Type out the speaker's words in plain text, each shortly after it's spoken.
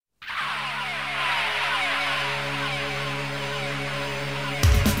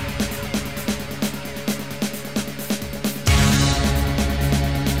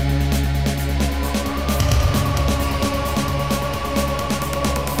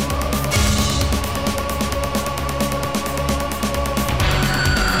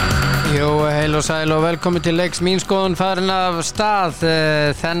Heil og sæl og velkomin til leiks mín skoðun farin af stað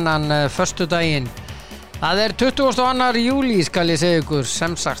þennan föstudaginn. Það 22. júlí skal ég segja ykkur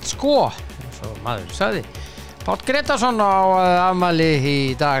sem sagt sko, eins og maður sagði. Páll Gretarsson á afmæli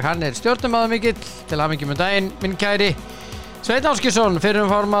í dag, hann stjórnumaður mikill, til hamingju með daginn, minn kæri. Sveinn Áskisson,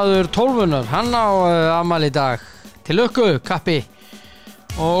 fyrirformaður 12, hann á afmæli í dag, til lukku, kappi.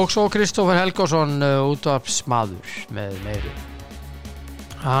 Og svo Kristoffer Helgason, útvarpsmaður með meiri.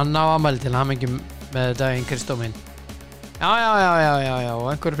 Hann á afmæli til hamingju með daginn, Kristó minn. Já, og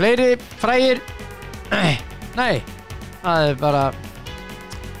einhver fleiri frægir. Nei, það bara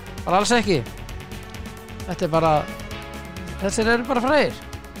alls ekki. Þetta bara, þessir eru bara frægir,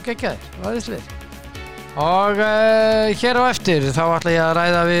 geggjaðir, aðeinslir. Og hér á eftir þá ætla ég að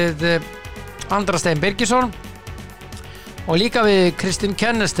ræða við Andra Stein Birgisson og líka við Kristín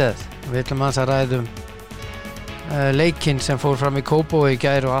Kennesteð. Við ætlum að ræða leikinn sem fór fram í Kópavogi í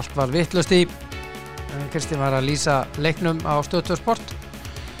gær og allt var vitlaust í. Kristín var að lýsa leiknum á Stöð 2 Sport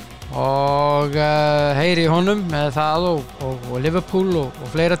og heyri honum með það og Liverpool og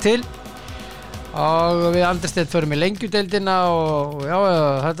fleira til. Og við Andrestedt förum í lengjudeildina og já,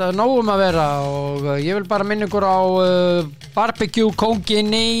 þetta nóg að vera og ég vil bara minna ykkur á barbecue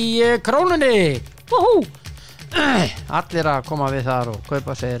kónginn í Krónunni. Woohoo! Allir að koma við þar og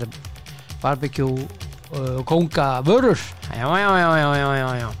kaupa sér barbecue kónga vörur. Já.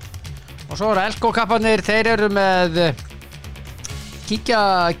 Og svo Elko-kapparnir, þeir eru með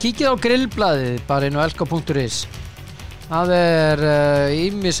kíkið á grillblaðið bara inn á elko.is. Það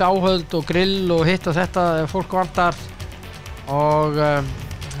ýmis áhöld og grill og hitt og þetta ef fólk vantar. Og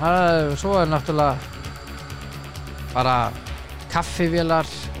svo náttúrulega bara kaffivélar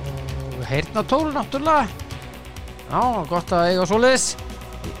og heyrnartól náttúrulega. Já, gott að eiga svoleiðis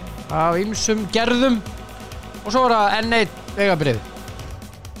af ýmsum gerðum. Og svo það N1 vegabréf.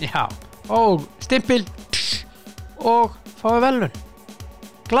 Já, og stimpil og fáið velun.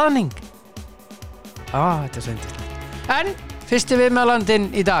 Glaðning. Já, þetta svindil. En fyrsti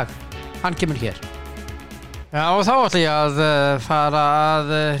viðmælandinn í dag, hann kemur hér. Já, og þá ætla ég að fara að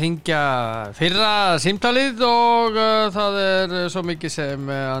hringja fyrra símtalið og það svo mikið sem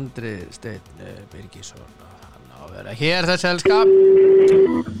Andri Steinn Birgisson. Hann á að vera hér þessi elska.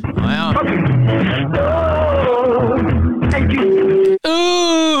 Já.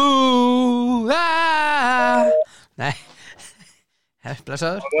 Nei.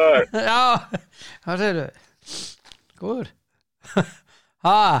 Blessaður. Já, hvað segirðu? Góður.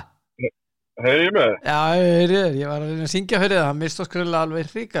 Heyri ég með? Já, ég var að reyna að syngja fyrir það, hann mist og skrulla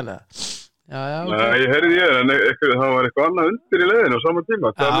alveg hrikalega. Já, okay. Nei, ég heyrði ég, en það var eitthvað annað undir í leiðinu á sama tíma.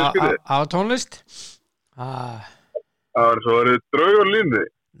 Á tónlist? Það var svo draugur línni.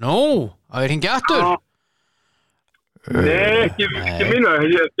 Nú, það hringja aftur? Nei, ekki mínu,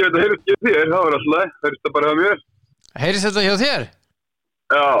 ég veit að heyrðist ekki þér, það var alltaf, heyrðist það bara hjá mér. Heyrðist þetta hjá þér?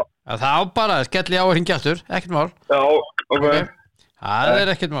 Já. Þá bara skelli á að hringja aftur, ekkert mál. Já, ok.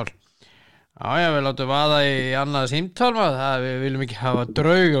 Það ekkert mál. Já, við látum vaða í annað símtal, við viljum ekki hafa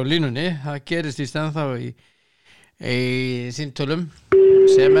draug á línunni, það gerist í stend þá í símtölum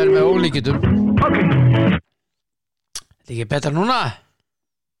sem með ólíkindum. Þetta ekki betra núna?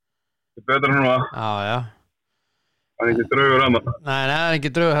 Þetta betra núna. Já. Það ekki draugur hana. Nei, það ekki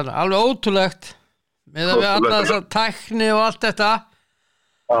draugur hana. Alveg ótrúlegt. Með að við alla þessa tækni og allt þetta.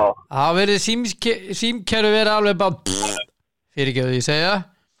 Já. Það verið símkerfi verið alveg bara fyrirgefðu ég segja.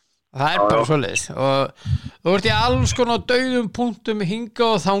 Það bara svoleiðis. Og þú ert í alls konar dauðum punktum hinga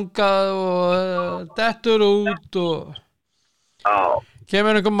og þangað og dettur út og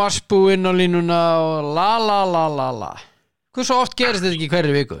kemur einhver marsbú inn á línuna og la. Hversu oft gerist þetta ekki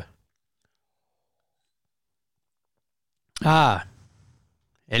hverri viku?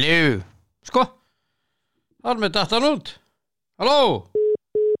 Hello. Sko. Það með dattan út. Halló.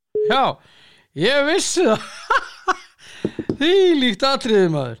 Já, ég vissi það. Þvílíkt atriði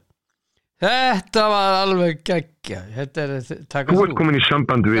maður. Þetta var alveg geggjað. Þú ert komin í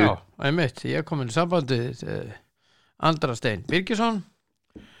samband við. Já, einmitt. Ég komin í samband við Andra Stein Birgisson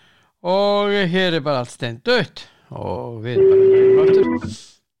og hér bara allt stein dött og við bara aftur.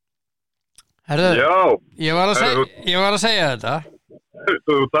 Herðu, ég var að segja þetta.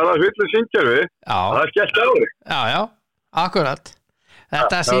 Þú talaði fyrir syngjarfi. Já. Það skellt á þig. Já, akkurat.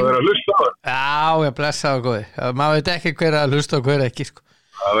 Þetta það verður að hlusta á þig. Já, ég blessa á góði. Maður veit ekki hver að hlusta og hver ekki, sko.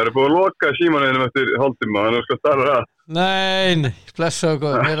 Það verður búið að loka símanum eftir hálftíma, þannig að þú skal tala það. Nei, blessa á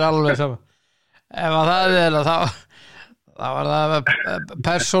góði, mér alveg saman. Ef að það það var það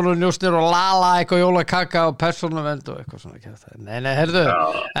persónunjósnir og lala eitthvað jólakaka og persónuvend og eitthvað svona kæft. Nei, heyrðu,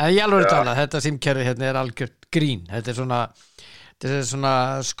 en ég alveg tala, þetta símkerfi hérna algjört grín, þetta svona þetta er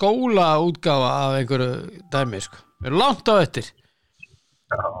svona skólaútgáfa af einhverju dæmi, sko. Við erum langt á eftir.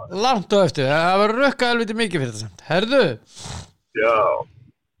 Langt á eftir. Það var rökka helviti mikið fyrir þetta samt. Herðu? Já.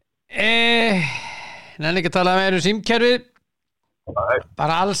 Nenni ekki að tala meira símkerfið. Nei.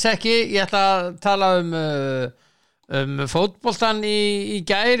 Bara alls ekki. Ég ætla að tala um fótboltan í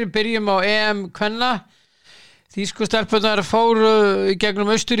gær. Byrjum á EM kvenna. Þýsku stelpurnar fóru í gegnum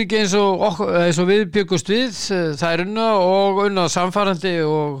Austurríki eins og við byggust við. Það er unnað samfarandi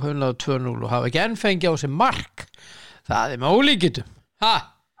og unnað 2-0 og hafa ekki enn fengið á sig mark. Það er með ólíkindum. Ha?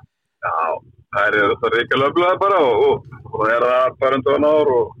 Já, það er það ríkilega öflugað bara og það er það bara undan ár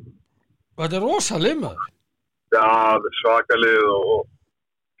og þetta er rosalega maður. Já, það er svakalið og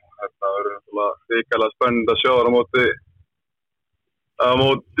þetta verður ríkilega spennandi að sjá þar á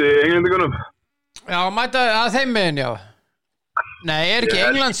móti englendingunum. Já, mæta að þeim megin, já. Nei, er ekki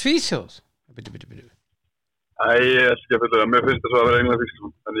England Svíþjóð? Bíddu. Nei, ég er ekki að fulla það. Mér finnst það svo að vera England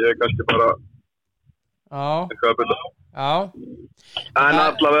Svíþjóð. Þannig ég er kannski bara eitthvað að fulla. Já. En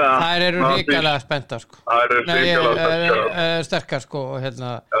allavega. Þær eru ríkilega spenntar, sko. Þær eru ríkilega sterkar, sko, og hérna.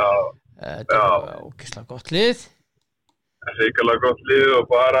 Já. Ógeðslega gott lið. Ríkilega gott lið og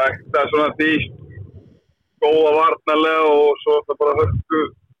bara eitthvað svona þýst. Góða varnarlega og svo það bara hörku.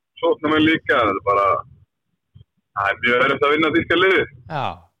 Sóknar með líka, það er bara það er mjög erfitt að vinna þýska liðið. Já.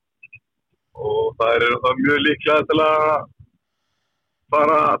 Og það eru það mjög líklega til að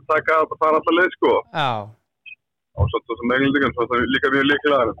fara alla leið, sko. Já. Og svo sem englendingan, svo það er líka mjög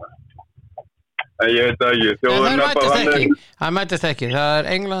líklega. En ég veit ekki. Það mætist ekki. Það er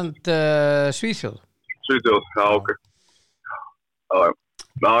England Svíþjóð. Svíþjóð, já, ok.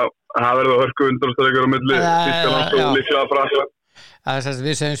 Já, það verður hörku undanúrslitaleikur á milli Þýskalands og líklega Frakkland. Það er þess að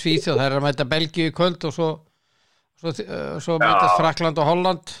við segjum Svíþjóð, það er að mæta Belgíu í kvöld og svo mætast Frakkland og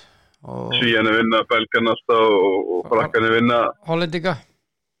Holland. Svíjarnir vinna, Belgarnir alltaf og Frakkarnir vinna Hollendinga.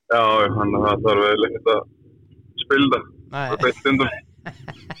 Já, þannig að það þarf vel ekkert að spilda. Það er beint undan.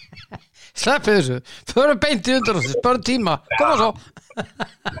 Sleppið þessu, förum beint í undan þessu, spörum tíma, koma svo.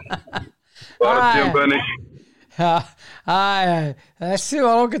 Bara tíma benni. Já, þessi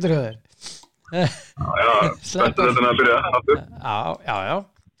var ágættur hjá þér. Já, betur þetta að byrja aftur. Já.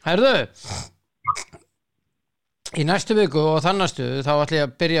 Herðu, í næstu viku og þannastu þá ætla ég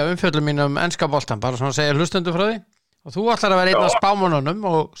að byrja umfjöllum mín enska boltan, bara svona að segja hlustendur frá því og þú ætlar að vera einn af spámönunum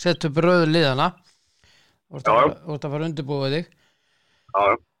og setja upp röðu liðana og þú ert að fara undirbúið þig. Já.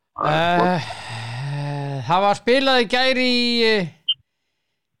 Það var spilað í gær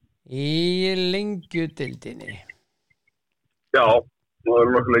í Lengjudeildinni. Já, það var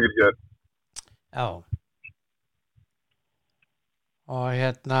nokkuð leikir í gær. Já. Og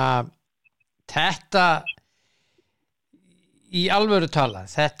hérna þetta í alvöru tala,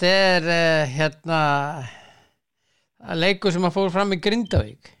 þetta er leikur sem að fór fram í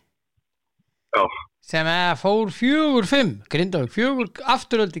Grindavík. Já. Sem fór 4-5, Grindavík 4,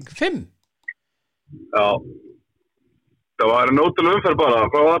 Afturölding 5. Já. Það var nótilega umferð bara,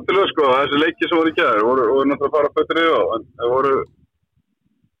 frá afturlega sko, þessi leiki sem voru í gær, voru náttúrulega að fara betur í og það voru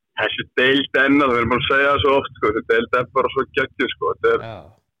þessi deild við erum búin að segja það svo oft, sko, þessi deild bara svo geggjuð, sko,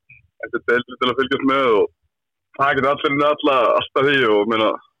 þetta deild til að fylgjast með og það getur alltaf því og meina,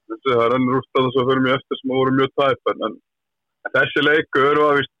 það er önnur úrstað og svo fyrir mjög eftir sem voru mjög tæp, en þessi leikur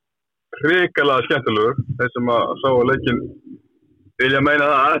var víst hrikalega skemmtilegur, þeir sem að sá leikinn vilja meina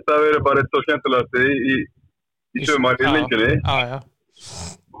það að þetta verið bara eitt og skemmtilegasti í sumar í lengjunni. Já.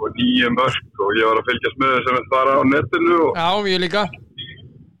 Og 9 mörk og ég var að fylgjast með þess að fara á netinu og já, ég líka.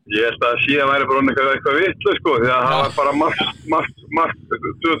 Ég held að síðan væri bara eitthvað vitlaust, sko, því að það var bara margt,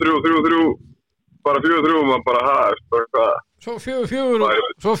 2-3, bara 4-3, maður bara bara eitthvað. Svo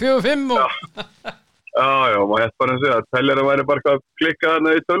 4-5 og... Já, maður hætti bara að segja að teljara væri bara eitthvað klikkað þarna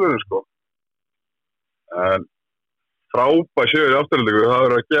í tölvunum, sko. En frábær sigur í Afturöldingu, það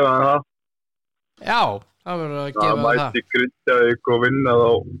verður að gefa það. Já, það verður að gefa það. Það mætti Grindavík og vinna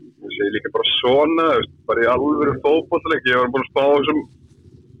þá, ég segi líka bara svona, bara í alvöru fótboltaleik, ég var búin að spá þessum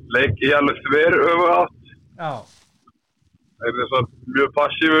leik í alveg þver átt. Já. Það er þess að mjög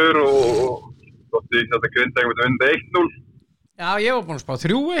passífur og þótti ég að Grindavík myndi vinna 1-0. Já, ég var búin að spá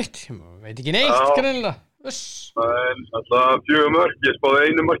 3-1, veit ekki neitt greinilega. En alltaf 4 mörk, ég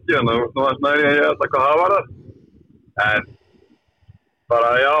spáði 1 marki, þannig að það snæri ég alltaf hvað það var það. En bara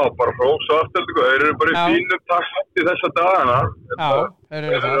hrós og Afturöldingu, þeir eru bara í fínum takt í þessa dagana. Já, þeir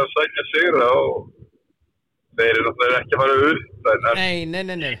eru að sækja sigra og þeir eru náttúrulega ekki að fara upp.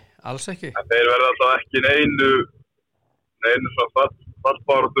 Nei, alls ekki. En þeir verða alltaf ekki neinu svona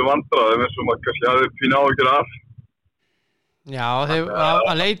fallbáratu vandræðum eins og maður kannski hafði pínu áhyggjur af. Já, þeir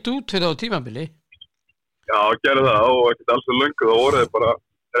að leit út fyrir á tímabili. Já, gerði það og ekkert alls löngu, þá voru þeir bara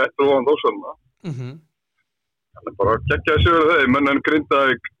rétt ofan Þórsarna. Þannig bara geggjaði sigur þeim, en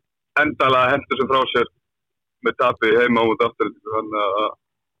Grindavík endalega hendur sem frá sér með tapi heima á móti Aftureldingu, þannig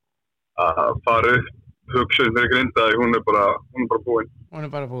að fara upp hugsun fyrir Grindavík, hún er bara búin. Hún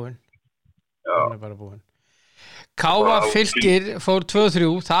er bara búin. Já. Hún er bara búin. Káfa Fylkir fór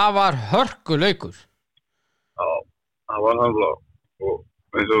 2-3, það var hörkuleikur. Já, það var handla og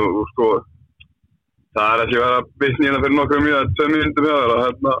eins og sko, það er ekki verið að bitna hérna fyrir nokkrum mjög, 2 mínútum hjá þér,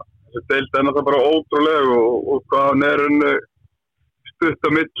 þessi deild er náttúrulega bara ótrúlega og hvað hann er stutt á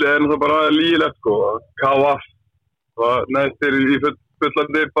milli er náttúrulega bara lýgilegt sko, KF og næstir í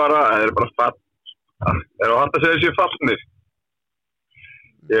fullandi bara, það er bara fall, það er að halda að segja þessi fallnir.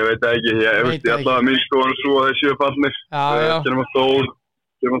 Ég veit ekki, ég veist ég allavega mín skoðan svo að þessi fallnir. Já.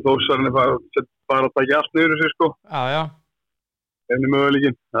 Kemur Þórsarni bara að taka allt niður þessi sko. Já. Einnig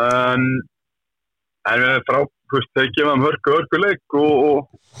möguleikin. En við erum þeir gefa hörkuleik og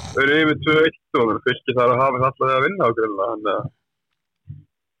verið yfir 2-1 og Fylkir þar að hafa alltaf að vinna á grunna.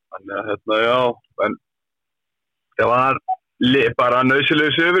 Þannig að já, en það var bara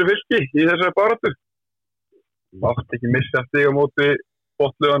nauðsynlegur sigur fyrir Fylki í þessari baráttu. Mátti ekki missa stig á móti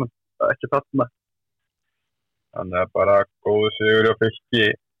botluðanum, ekki þarna. Þannig að bara góðu sigur á Fylki.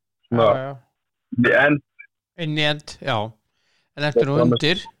 In the end, já. En eftir nú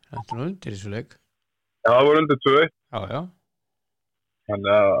undir þessu leik. Já, það voru undir 2-1. Já.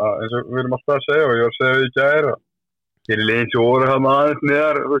 Þannig að eins og við erum alltaf að segja og ég var að segja við í gær og hér liðin sem voru hann aðeins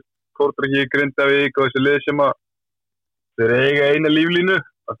niðar, Kortraki, Grindavík og þessi lið sem að þeir eiga eina líflínu,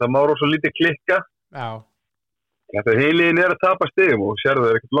 að það má rosa lítið klikka. Já. Þetta heiliðin er að tapa stigum og sérðu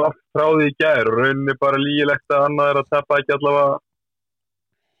þeir ekkert lágt frá því í gær og rauninni bara lýgilegt að annað er að tapa ekki allavega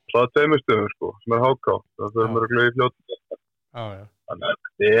 2 stigum sko, sem er HK. Það er mjög glöði fljótt. Já. Þannig að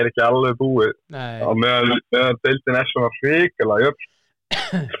þetta er ekki alveg búið. Nei. Á meðan deildin er svona hrikalega jöfn.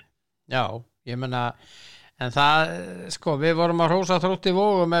 Já, ég meina, en það, sko, við vorum að hrósa Þrótti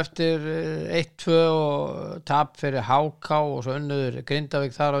Vogum eftir 1-2 og tap fyrir HK og svo unnuður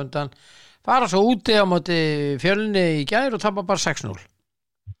Grindavík þar á undan. Fara svo úti á móti Fjölni í gær og tapa bara 6-0.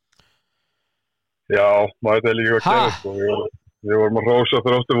 Já, maður þetta er líka að gera, sko. Við vorum að hrósa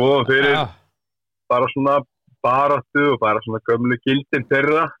Þrótti Vogum fyrir bara svona baráttu og bara svona gömlu gildin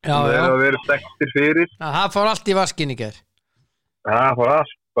þeirra sem þeir að vera þekktir fyrir. Það fór allt í vaskin í gær. Það fór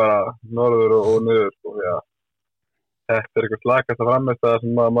allt bara norður og niður sko, já. Þetta er eitthvað slakast að frammeist það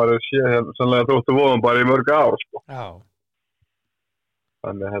sem maður hefur séð hérna sannlega Þrótti Vogum bara í mörg ár sko. Já.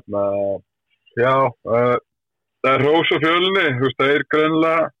 Þannig já, það er hrós á Fjölni, þú veist, það er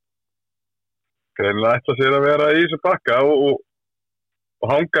greinlega ætla sér að vera í þessu bakka og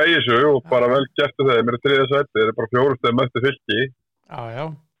hanga í þessu og bara vel gert þeim, þeir eru 3. sæti, þeir eru bara 4 stigum eftir Fylki. Já.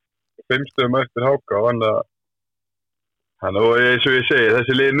 5 stigum eftir HK, þannig og eins og ég segi,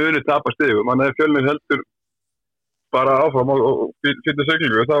 þessi lið muni tapa stigum, þannig að Fjölnir heldur bara áfram og fyrir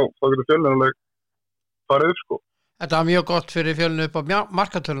siglingu, þá getur Fjölnir alveg farið upp sko. Þetta var mjög gott fyrir Fjölnir upp á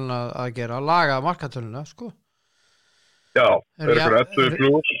markatöluna að gera, að laga markatöluna sko. Já, þeir eru 11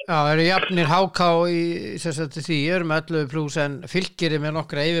 plus. Já, eru jafnir HK í því, með 11 plus en Fylkir með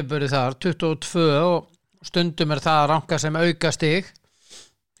nokkra yfirbörði þar, 22 og stundum það að ranka sem auka stig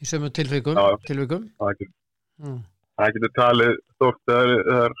í sömu tilvikum. Það getur talið stórt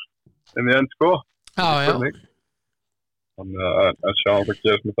þegar inn í end sko. Já. Þannig að sjáum hvað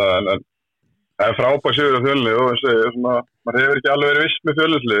gerist með það en það er frábær sigur á Fjölni og maður hefur ekki alveg verið viss með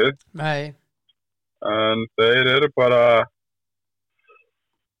Fjölnisliðið. Nei. En þeir eru bara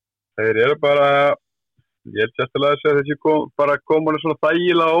ég er sérstaklega að segja þessi bara koma svona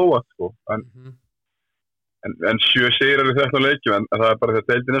þægilega óvart sko. En 7 sigrar í 13 leikjum en það er bara því að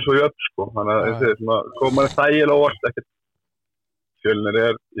deildin er svo jöfn sko. Þannig að koma þægilega óvart ekkert. Fjölnir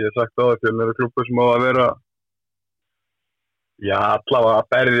ég hef sagt á það, Fjölnir klúbbur sem á að vera allavega að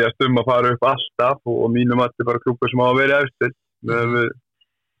berjast að fara upp alltaf og mínum að þetta er bara klúbbur sem á að vera eftir með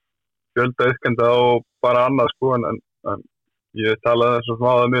fjölda yskenda og bara annað sko en ég talaði þess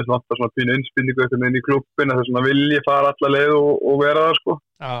að mér vantar svona pínu innspilningu eftir inn í klúbbin þess að vilji fara alla leið og vera það sko.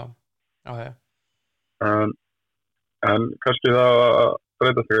 Já. En kannski það að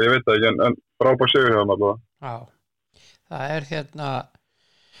breytast ekki, ég veit það ekki en frábær sigur hjá maður. Já, það er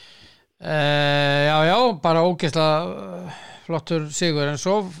já, bara ógeðslega flottur sigur en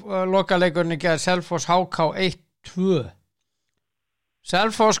svo lokaleikurinn í gær Selfoss HK 1-2.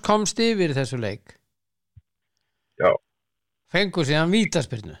 Selfoss komst yfir þessu leik. Já. Fengu síðan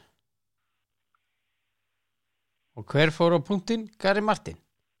vítaspyrnu. Og hver fór á punktinn? Gary Martin.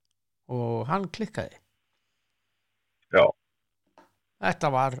 Og hann klikkaði. Já. Þetta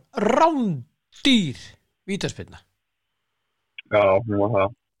var rándýr vítaspyrna. Já, hún var það.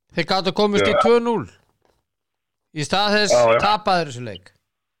 Þeir gátu komist í 2-0 í stað þess tapaður þessu leik.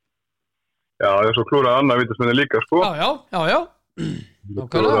 Já, það svo klúraði annað vítaspyrna líka, sko. Já.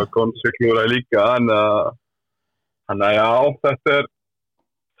 Klúraði líka, þannig að já, þetta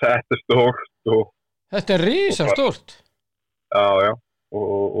er stórt og... Þetta er risastórt. Já,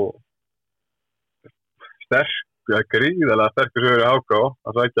 og gríðarlega sterkur sigur í HK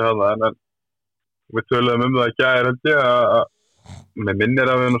að sækja hana, en við töluðum það í gær held ég að með minnir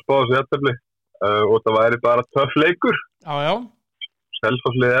að við erum að spáða sér jafntefli og það væri bara töff leikur. Já.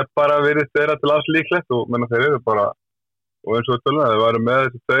 Selfosslið bara virðist þeirra til alls líklegt og menna þeir eru bara, og eins og við tölum þeir væru með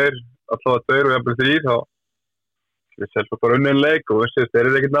þessi alltaf tveir og jafnvel þrír, þá Selfoss bara unnið leik og þeir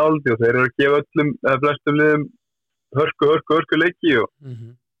eru ekkert náldi og þeir eru að gefa öllum eða flestum liðum hörku leiki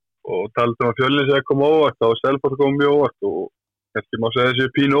og talaðum að Fjölnir sé að koma óvart og Selfoss koma mjög óvart og kannski má segja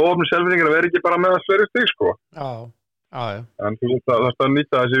þessi pínu ofn Selfossingar að vera ekki bara með að sverju stig, sko. Já. En þú veist að það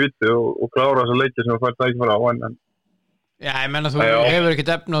nýta þessi viti og klára þessa leiki sem þú fært það ekki frá, en... Já, ég menna þú hefur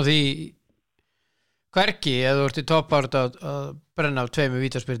ekkert efn á því hvergi eða þú ert í toppart að brenna af 2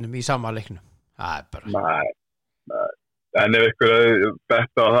 vítaspyrnum í sama leiknum. Það er bara... Nei. En ef ykkur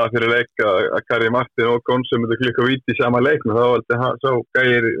betta á það fyrir leik að Kari Martin og Gónsson myndi klikka víti í sama leiknum, þá svo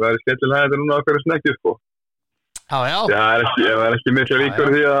gæir væri skellilega núna á hverju snekju, sko. Já. Það er ekki mikla líkur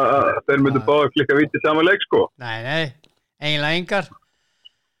því að þeir myndi báða klikka víti í sama leik, sko. Nei, eiginlega engar.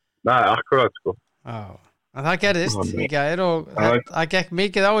 Nei, akkurat, sko. Já, en það gerðist í gær og það gekk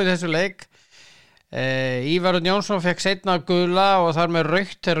mikið á í þessu leik. Ívar Örn Jónsson fekk seinna gula og þar með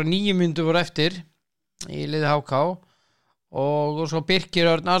rautt þegar 9 mínútur voru eftir í liði HK og svo Birkir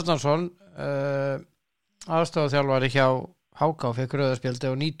Örn Arnarsson aðstoðarþjálfari hjá HK fekk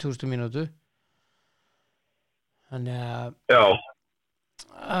rauðaspjaldi á 90. mínútu. Þannig að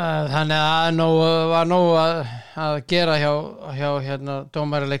það var nóg að gera hjá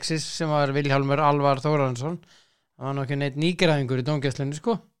dómari Alexis sem var Vilhjálmur Alvar Þórarinsson. Það var nokkið neitt nýgræðingur í dómgæslunni,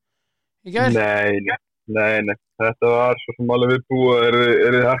 sko. Í gær? Nei. Þetta var svo sem alveg viðbúið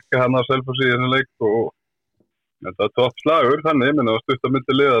er hakka hann á Selfossi í þessum leik og þetta var topp slagur þannig, menn það var stutt á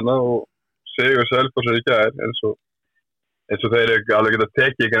milli liðana og sigur Selfossi í gær eins og þeir alveg geta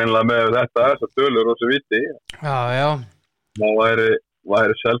tekið ekki einlega með þetta, þessar tölur og þessu viti. Já. Það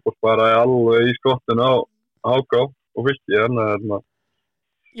væri Selfoss bara alveg í skottinu á HK og Fylki, þannig að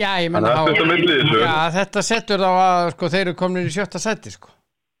Já, ég menna þetta setur þá að sko, þeir eru komnir í 7. sæti, sko.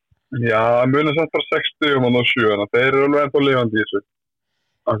 Já, munið samt bara 60 og 7, þannig að þeir eru alveg ennþá lifandi í þessu.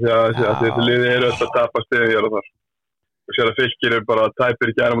 Af því að þessi liði eru öll að tapa stigum hér og þar. Og sér að Fylkir eru bara tæpir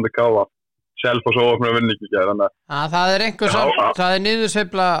í gæra mútið káfa. Selfoss óöfnur að vinna ekki í gæra. Það er það er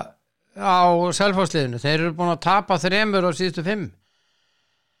niðursveifla á Selfossliðinu. Þeir eru búin að tapa 3 á síðustu 5.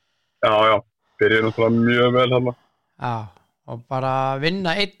 Já. Þeir eru náttúrulega mjög vel þarna. Já, og bara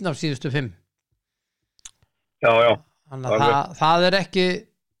vinna 1 af síðustu 5. Já. Þannig að það er ekki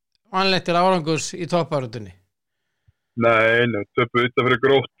vanlegt til árangurs í toppbaráttunni. Nei, töpuð þetta fyrir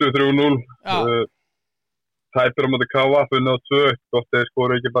Gróttu 3-0. Tæpir á móti KF unnið á 2. Gott þeir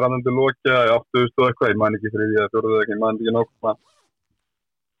skoru ekki bara annan til lokja, 8.000 og eitthvað, ég man ekki 3. eða 4. ekki, ég man ekki nokkuð.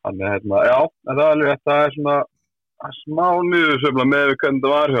 Þannig já, þetta er svona smá niðursveifla með hvernig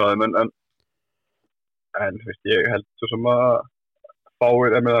það var hjá þeim, en veist, ég held svo sem að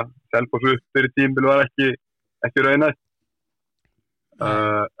fáir, Selfoss upp fyrir tímabil var ekki raunætt.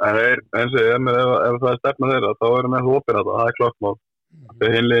 En ef það er stefna þeirra, þá erum við hópir þetta, það er klokkmál.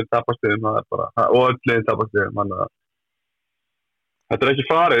 Þegar hinliðin tapastíðum, það er bara, og öll liðin tapastíðum, þannig að þetta er ekki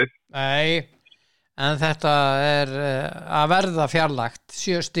farið. Nei, en þetta er að verða fjarlægt,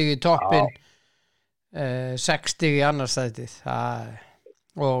 7 stig í toppin, 6 stig í annarstætið,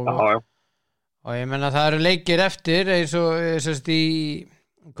 og ég menna það eru leikir eftir, eins og í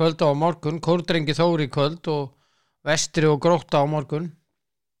kvöld á morgun, Kórdrengi Þór í kvöld og Vestri og Grótta á morgun.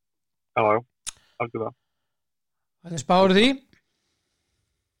 Já, alveg það. Hvernig spáir því?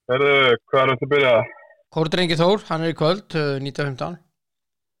 Hvað er þetta að byrja? Kórdrengi Þór, hann er í kvöld, 19:15.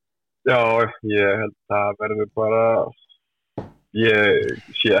 Já, ég held að það verður bara, ég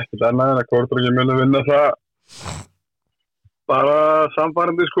sé ekkert annað en að Kórdrengi muni vinna það bara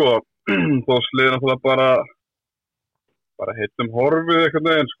samfærandi, sko. Þó sliðir náttúrulega bara heitum horfið eitthvað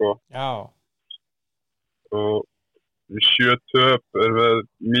neginn, sko. Já. Og 7 töp er við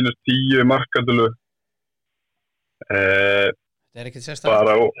 -10 markatölu. Þetta er ekkert sérstakt?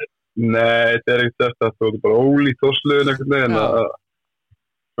 Nei, þetta er ekkert sérstakt. Það er bara ólíkt ósluðin eitthvað neginn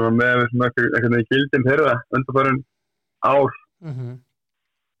sem var með eitthvað neginn gildin þeirra undanfærin ár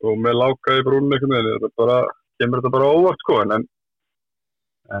og með lákaði brúnum eitthvað neginn. Kemur þetta bara óvart, sko, en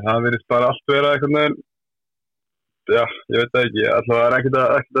það virðist bara allt vera eitthvað neginn já, ég veit það ekki. Alltaf það ekkert að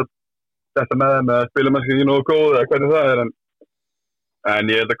þetta með þeim að spila með skil nógu góð eða hvernig það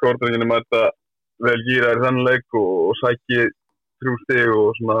en ég held að Kortringin mæta vel gýraðir þannig leik og sæki 3 stig og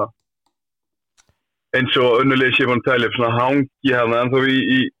svona eins og önnulegi sé búin að telja upp svona hangi hérna ennþá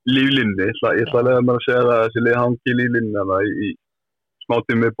í líflínni. Ég ætla að leiða mér að segja það að þessi lið hangi í líflínni hérna í smá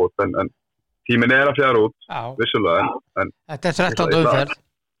tíma viðbót en tíminn að fjara út, vissulega. Þetta er 13. umferð.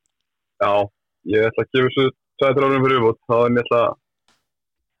 Já, ég ætla að gefa þessu 2-3 árum fyrir viðbót, þá ég ætla að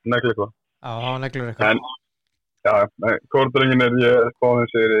negla eitthvað. Já, þá neglar eitthvað. En, já, Kortringin ég spáði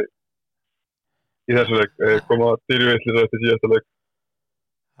sér í þessu leik. Koma dýrvillir eftir síðasta leik.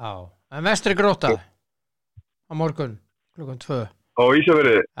 Já, en Vestri Grótta á morgun, klukkan 2. Á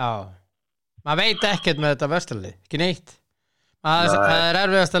Ísafirði? Já, maður veit ekkert með þetta Vestralið, ekki neitt. Það er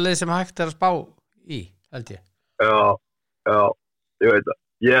erfiðasta lið sem hægt að spá í, held ég. Já, ég veit það.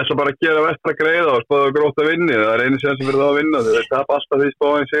 Ég ætla bara að gera Vestra greiða og spáða Grótta vinni. Það er einu sem fyrir það að vinna. Þau tapa alltaf því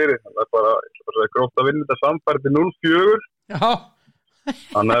spáðin segri. Það er bara, ég ætla bara að Grótta vinni þetta samfærdi 0-4. Já.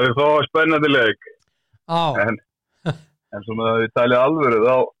 Þannig að við fáum spennandi leik. Já. En svona að við talið alvöru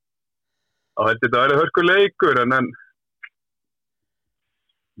þá held þetta að vera hörkuleikur en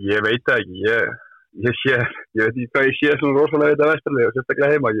ég veit það ekki. Ég veit ekki hvað ég sé svona rosalega þetta Vestralið og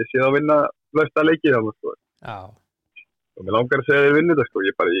sérstaklega heima. Ég sé það að vinna flesta leikið þá. Sko. Já. Og mér langar að segja þið vinni þetta sko,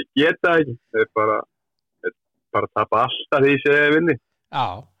 ég get það ekki, þeir bara tapa alltaf því ég segja þið vinni. Já,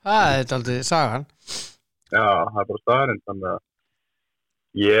 það er aldrei sagan. Já, það er bara staðarinn, þannig að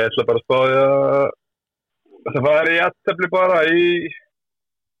ég ætla bara að spáði að það fari í jafntefli bara í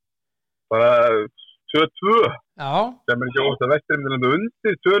 2-2. Já. Sem er ekki ótt að Vesturinn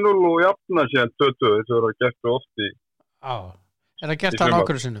undir 2-0 og jafna síðan 2-2, þessu voru að geta oft í. Já, er það gert það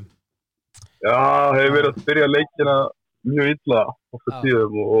nokkur sinnum? Já, hefur verið að byrja leikina mjög illa ofta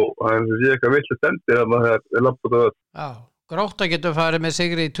tíðum og það er því eitthvað villi stendir þannig að það er lampað öll. Já, Grótta getur farið með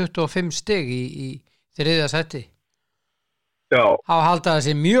sigri í 25 stig í þriðja setti. Já. Hafa haldið það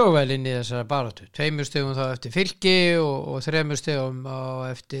sér mjög vel inn í þessari baráttu. 2 stigum þá eftir Fylki og 3 stigum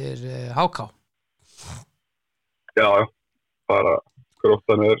eftir HK. Já, bara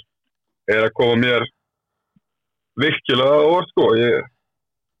Gróttan er að koma mér virkilega orð sko.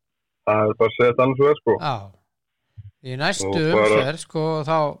 Það er bara að segja þetta annars og sko. Já. Í næstu umferð sko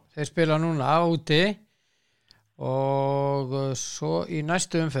þá þeir spila núna úti og svo í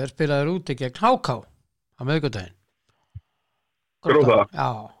næstu umferð spila þeir úti gegn HK á miðvikudaginn. Grótta? Já.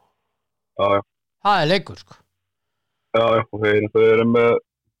 Já. Það er leikur sko. Já, og þeir eru með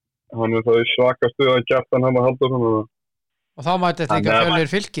hann er þá í svaka stuð að Kjartan hann að halda svona. Og þá mæti þetta ekki að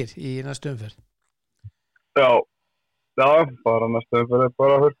Fjölnir Fylkir í næstu umferð. Já, bara næstu umferð er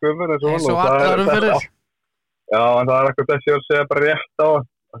bara hörku umferð eins og allar umferðir. Já, en það er eitthvað þessi að segja bara rétt á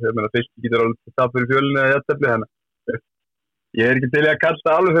ég meina Fylki getur alveg tap fyrir Fjölni eða jafntefli þannig ég er ekki til að kasta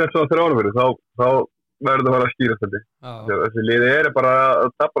alveg fyrir svona 3 árum fyrir þá verður það að fara að skýra þetta. Þessi liði er bara að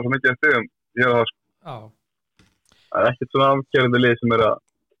tapa svo mikið af stigum hér og það. Það er ekkert svona afgerandi lið sem er að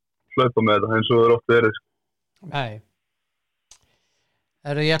hlaupa með þetta eins og það er oft verið. Nei.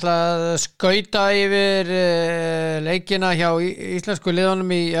 Ég ætla að skauta yfir leikina hjá íslensku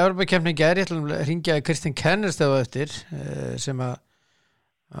liðunum í Evrópukeppni gær. Ég ætla að hringja Kristinn Kennersteð eftir sem að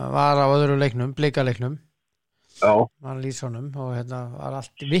var á öðru leiknum, Blikaleiknum. Já. Var Lýsonum og var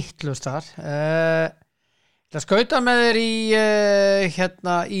allt vittlust þar. Ég ætla að skauta með þér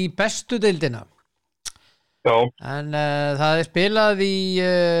í bestu deildina. Já. En það er spilað í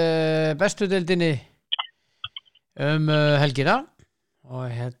bestu deildinni helgina. Og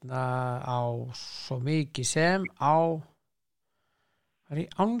á svo mikið sem í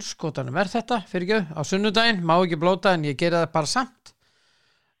anskotanum þetta fyrir ekki á sunnudaginn, má ekki blóta en ég gera það bara samt.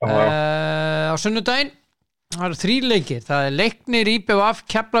 Á sunnudaginn það eru 3 leikir, það er Leiknir, IBVF,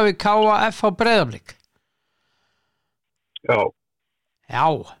 Keflavík, KA, FH Breiðablik. Já.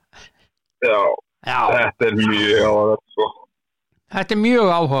 Þetta er mjög áhugavert sko. Þetta er mjög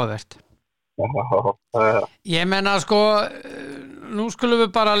áhugavert. Ég menna sko nú skulum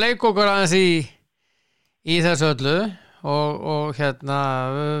við bara leika okkur aðeins í þessu öllu og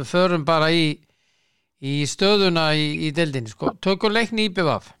við förum bara í stöðuna í deildinni sko. Tökum Leikni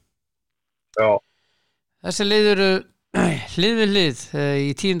IBVF. Já. Þessi lið eru hlið við hlið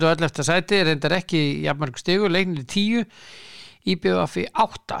í 10. og 11. sæti, reyndar ekki jafnmörg stigur, Leiknir 10, IBVF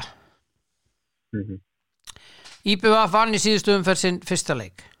 8. IBVF vann í síðustu umferð sinn fyrsta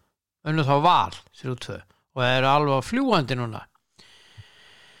leik. Unnu þá Val 3-2 og það eru alveg á fljúgandi núna.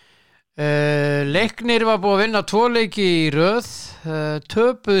 Leiknir var búið að vinna 2 leiki í röð,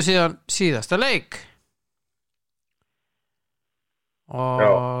 töpuðu síðan síðasta leik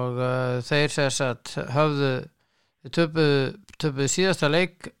og þeir höfðu Þeir töpuðu síðasta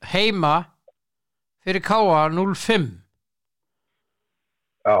leik heima fyrir Káa 0-5.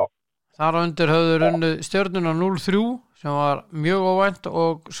 Já. Þar á undir höfður unnið Stjörnuna 0-3 sem var mjög óvænt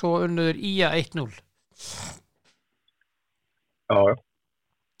og svo unnuður Ía 1-0. Já.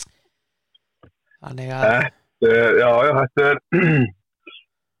 Þannig að þetta er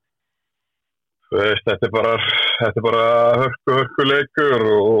þetta er bara hörkuleikur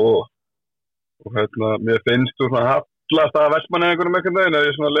og mér finnst þú svona hallast að Vestmannaeyingunum einhvern veginn ef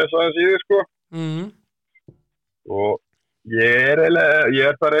ég svona lesa aðeins í því sko. Og ég er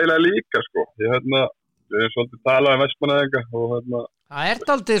þar eiginlega líka sko. Ég er svolítið talað um Vestmannaeyinga og það er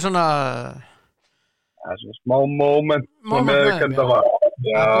daldið svona það er svona smá moment með hvernig það var.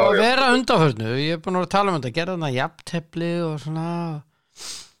 Það búið að vera undanförnu, ég er búin að tala um þetta, gera þarna jafntefli og svona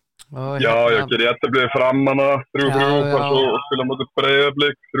ég gerði jafnteflið fram hana 3-3 og svo spila móti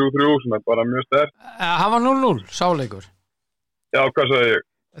Breiðablik 3-3 sem er bara mjög sterkt. Hann var 0-0, sáleikur. Já, hvað sagði ég?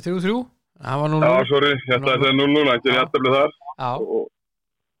 3-3, hann var 0-0. Já, sorry, ég ætlaði að segja 0-0, hann gerði jafnteflið þar. Já. Og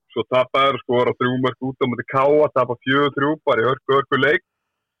svo tapaður, skora 3 mörk út á móti Káa, tapa 4-3 bara í hörku leik.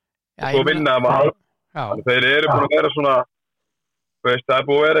 Og svo vinnaði maður. Þannig þeir eru búin að vera svona það er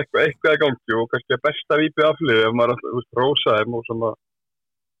búið að vera eitthvað í gangi og kannski að besta vípið aflið ef maður rósa þeim og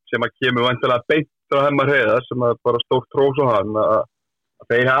sem að kemur væntanlega beint frá Hemmar Heiðar sem að bara stórt rós á hann að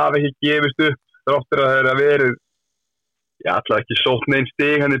þeir hafa ekki gefist upp þráttur að þeir hafa verið allavega ekki sótt neinn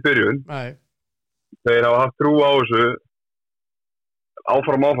stig hann í byrjun. Nei. Þeir hafa haft trú á þessu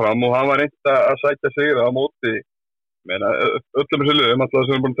áfram og hann var reynt að sækja sigra á móti öllum þessu liðum alltaf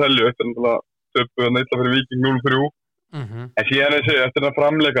sem við erum búin að telja upp töpuðu illa fyrir Víking 0-3 en síðan eftir það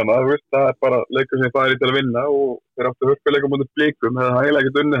framleikana það er bara leikur sem færi til að vinna og þeir áttu hörkuleika móti Blikum hefði það eiginlega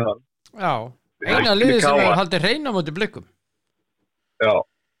ekkert unnið það. Já, eina liði sem hefur haldið hreina móti Blikum. Já,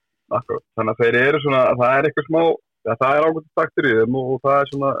 akkurat. Þannig að þeir eru svona, það er eitthvað smá það er ákveðið taktur í þeim og það er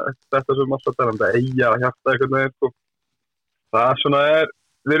svona þetta sem alltaf talandi að eiga að hjarta eitthvað með sko. Það svona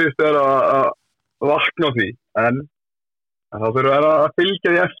virðist að vakna á því en þá þurfa að fylgja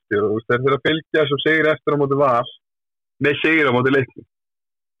því eftir og þeir þurfa að fylgja svo sigri eftir á móti Val með sigri á móti Leikni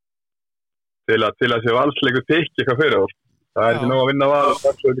til að sé valsleikur tekja eitthvað fyrir það. Það er ekki nóg að vinna Val og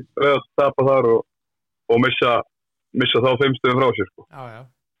það er ekki að tapa þar og missa þá 5 stöðum frá sér sko. Já.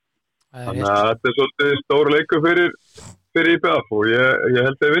 Þannig að þetta er svolítið stór leikur fyrir IBF og ég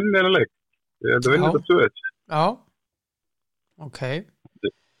held að vinna þennan leik. Ég held að vinna þetta 2-1. Já. Ok.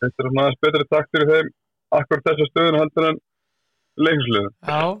 Þetta er svona betri taktur í þeim akkurat þessa stöðuna heldur en leiksliðum.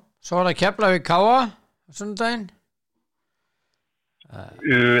 Já, svo var það Keflavík Káa sunnudaginn.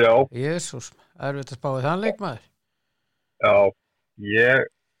 Já. Jesús, erfitt að spá í þann leikmaður. Já,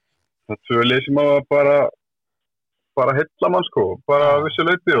 það 2 lið sem að bara heilla mann sko, bara vissu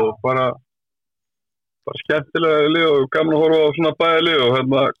leyti og bara skemmtilega lið og gaman að horfa á svona bæði lið og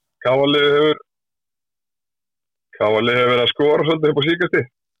Káa-lið hefur verið að skora svolítið upp á síkasti.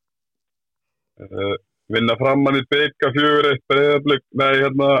 Vinna framan í Bika 4-1 Breiðablik,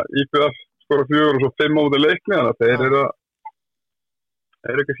 IBF skora 4 og svo 5 á móti Leikni þannig að þeir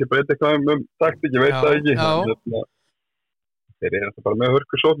eru kannski breyta eitthvað taktík, ég veit það ekki. Þeir eru bara með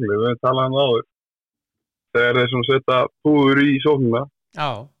hörku sóknir, við höfum talað áður. Þegar þeir svona setja púður í sóknina. Já.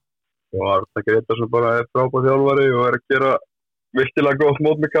 Og það ekki þetta sem bara frábær þjálfari og að gera virkilega gott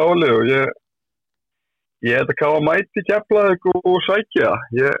mót með Káli og ég held að Káa mæti Keflavík og sækja.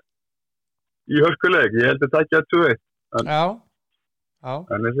 Í hörkuleik, ég held að takja 2-1. Já.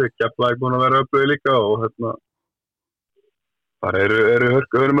 En þessi Keflavík búin að vera öflugir líka og þar eru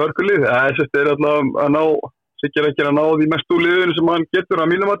hörkulið. Þessi er alltaf að ná sikkert ekki að ná því mest úr liðinu sem hann getur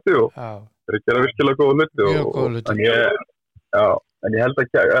að mínum mati og þeir gera virkilega góða hluti. Mjög góða hluti. En ég held að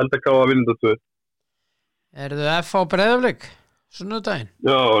Káa að vinna þetta 2. Eru þau FH Breiðablik sunnudaginn?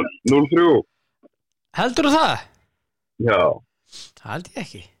 Já, 0-3. Heldur þú það? Já. Það held ég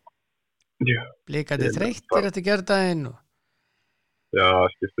ekki. Já. Blikandi þreyttir eftir gerdaginn og já,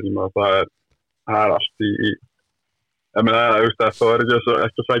 skiptir maður það er allt í ég meina, það er ekki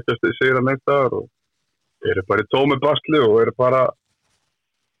að sækjast í sigra neitt dagar og eru bara í tómi basli og eru bara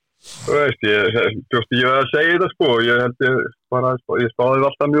ég verði að segja þetta sko ég spáði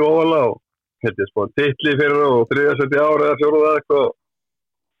alltaf mjög óvalega og ég spáði titli fyrir og 3. seti ára eða 4. eitthvað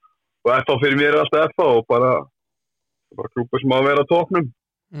og FH fyrir mér er alltaf FH og bara klúpur sem á að vera á tóknum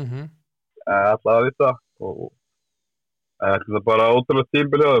alltaf að vita og þetta er bara ótrúlega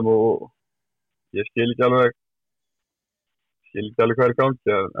tímbil hjá þeim og ég skil ekki alveg hvað er í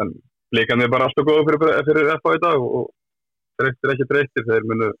gangi en Blikarnir er bara alltaf góða fyrir FH í dag og þreyttir ekki þreyttir þeir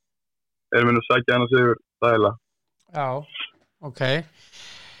munu sækja hann að sigur dæla. Já, ok.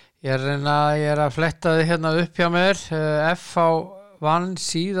 Ég að fletta þið hérna upp hjá mér. FH vann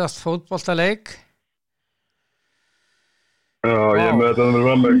síðast fótboltaleik. Já, ég með þetta með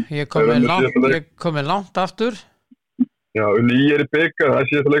vanleg. Ég komið langt aftur. Já, ég í bikar, það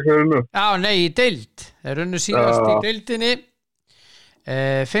síðast leik fyrir unnu. Já, nei, í deild. Þeir unnu síðast í deildinni.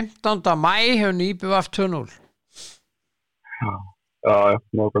 15. maí hefur IBVF 2-0. Já,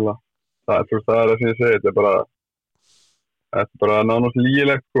 nákvæmlega. Það er það sem ég segi, þetta er bara nánast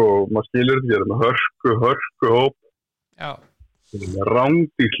lýgilegt og maður skilur þetta með hörku hóp. Já. Ránd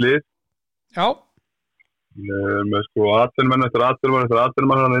í hlið. Já. Með sko atvinnumenn eftir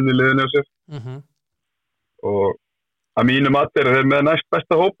atvinnumenn hann inn í liðinu á sér. Og að mínu mati þeir með næst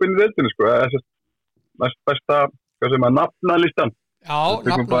besta hópinn í deildinni sko, næst besta, hvað sem nafnalistan. Já,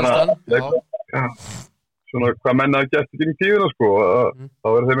 nafnalistan. Já. Svona hvað menn hafa gert í kring tíðina sko, þá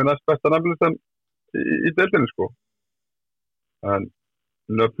þeir með næst besta nafnlistan í deildinni sko. En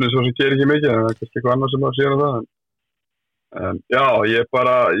nöfnum svo sem gerir ekki mikið, en það er kannski eitthvað annað sem að sér það. En já, ég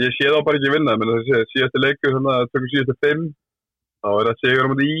sé þá bara ekki vinna, menn það sé síðasti leikur, þannig að tökum síðasti 5, þá það sigur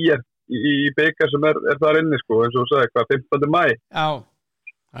á móti IR í bikar sem er þar inni sko, eins og þú sagði, hvað, 15. maí? Já,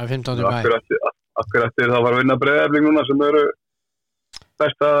 það er 15. maí. Akkur eftir það var að vinna Breiðablik núna sem eru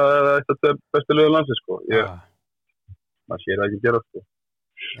besta liður landsins sko. Maður sér það ekki gera sko.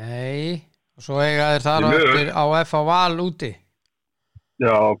 Nei, og svo eiga þeir þar eftir á FH Val úti.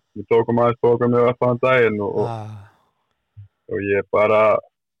 Já, við tókum með FH þann daginn og ég bara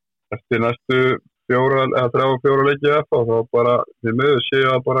eftir næstu 3-4 leiki FH þá bara við mögum séu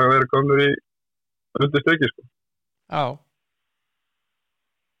að bara vera komnir í undir striki sko. Já,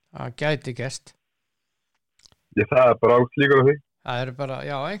 það gæti gerst. Það er bara átt líkur á því. Það eru bara,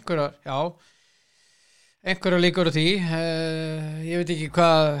 einhverja líkur á því. Ég veit ekki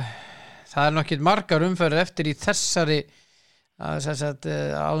hvað, það er nokkið margar umferðir eftir í þessari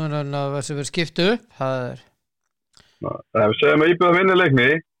áður en að þessu verið skiptu upp. Það er... Við segjum að IBVF vinna leikni,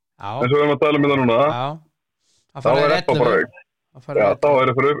 en svo erum við að tala um þetta núna. Já. Þá er FH bara aukt. Já, þá er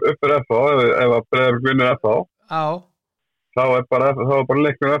það upp fyrir FH, ef að Breiðablik vinnur FH. Já. Þá er bara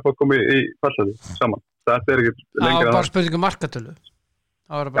leiknum FH komið í fallseti saman. Þetta er ekki lengur bara spurningum markatölu.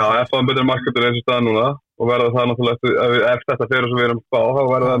 Já, FH er betur markatölu eins og stað núna og verða það náttúrulega ef þetta fyrir sem við erum spá, þá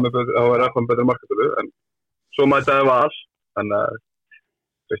verða FH betur markatölu, en svo mæta það Val, en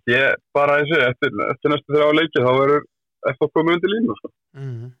ég bara eins og eftir næstu 3 leiki þá verður FH komið undir línu sko.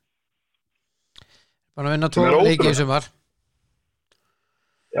 Bara að vinna 2 leiki í sumar.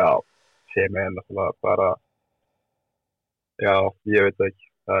 Já, sem er náttúrulega bara ég veit ekki.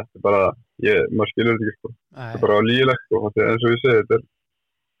 Það er bara, maður skilur þetta ekki sko. Það er bara lýgilegt sko, eins og ég segi,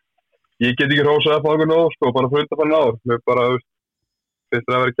 ég get ekki hrósað upp á einhvern nóg sko, bara fyrir að fara náður. Mér bara, finnst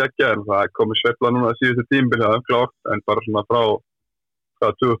það að vera geggjað, en það komið sveifla núna síðustu tímabil, það klárt, en bara svona frá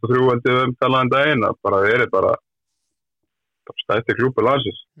 2003 held talaðan daginn, að bara verið bara stætti klúbur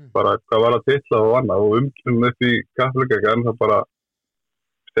landsins, bara hvað var að titla og annað, og umkjörnum upp í Kappleikagarðinn, það bara,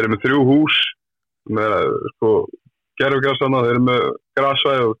 þeir eru með 3 hús, með sko, gerfugrasana, þeir eru með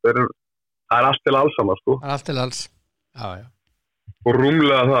grasvæði og það er allt til alls saman sko. Allt til alls, já. Og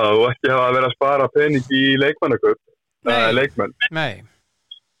rúmlega það og ekki hafa að vera að spara pening í leikmannakaup, leikmenn. Nei.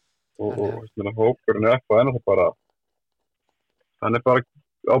 Og hópurinn er FH en það bara, hann er bara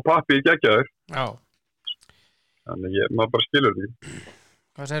á pappi í geggjaður. Já. Þannig maður bara skilur því.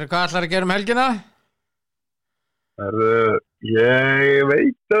 Hvað ætlar að gera um helgina? Ég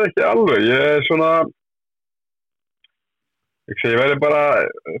veit það ekki alveg, ég er svona... Ég verði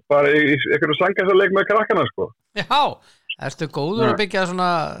bara í einhverju sangarsleik með krakkana sko. Já, ertu góður að byggja svona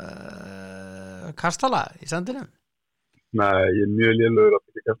kastala í sandinum? Nei, ég er mjög lélegur að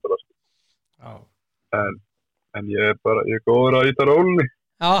byggja kastala sko. Já. En ég er góður að íta rólunni.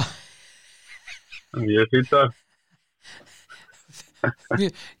 Já. Ég er fýtt þar.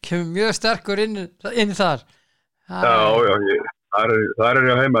 Kemur mjög sterkur inn þar. Já, þar er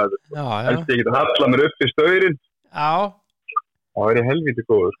ég að heima þetta. Já. Helst ég geta hallað mér upp í staurinn. Já. Það er helviti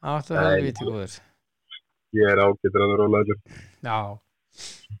góður. Það er helviti góður. Ég er ágætur að vera rólegur. Já.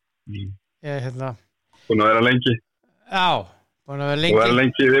 Ég búin að vera lengi. Já, búin að vera lengi. Og vera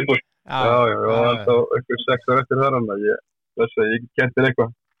lengi í viðbúr. Já, alltaf eitthvað 6 ára eftir þar hann. Ég kentir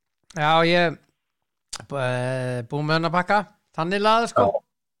eitthvað. Já, ég búin með hann að pakka. Þannig laga sko.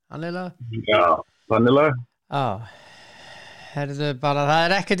 Já, þannig laga. Já. Herðu bara, það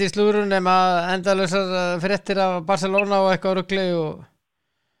er ekkert í slúrun nema endalausar fréttir af Barcelona og eitthvað rugli og...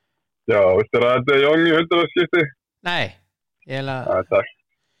 Já, veistu að þetta er Jong í 100 skipti? Nei, ég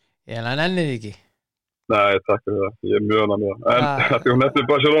nenni því ekki. Nei, takk fyrir það, ég er mjög annað með það. En þetta er hún eftir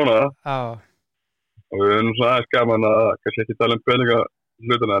Barcelona. Já. Og við erum svona aðeins gaman að kannski ekki tala um peninga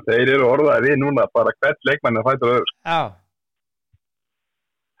hlutuna. Þeir eru orðaði við núna bara hvert leikmann fætur öðru. Já.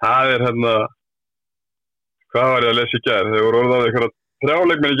 Það hérna, hvað var ég að lesa í gær? Þeir voru orðaði eitthvað 3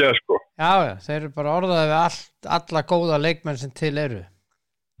 leikmenn í gær, sko. Já, þeir eru bara orðaði við alla góða leikmenn sem til eru.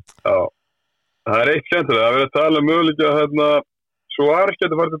 Já. Það eitt skemmtilega, að vera að tala möguleika hérna, Suárez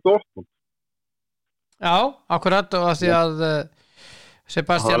getur farið til Dortmund. Já, akkurat, og því að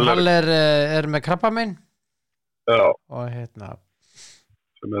Sebastian Haller er með krabbamein. Já. Og hérna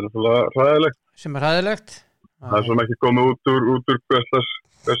sem er náttúrulega hræðilegt. Það er sem ekki komið út úr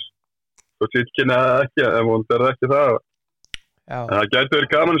hvers títkynna ekki, en hún er ekki það. Já. En það gæti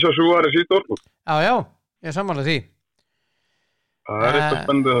verið gaman að sjá Suárez í Dortmund. Já, ég sammála því. Það er eitthvað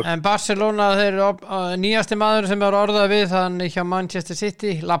spennandi. En Barcelona, þeir eru nýjasti maður sem er orðað við þannig hjá Manchester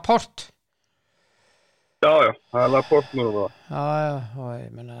City, Laporte. Já, það er Laporte nú. Já, og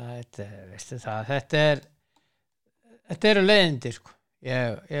ég menna, þetta eru leiðindi, sko.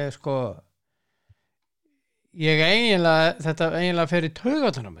 Þetta eiginlega fer í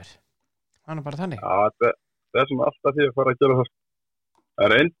taugatunum mér. Það er bara þannig. Já, það er sem alltaf því að fara að gera það. Það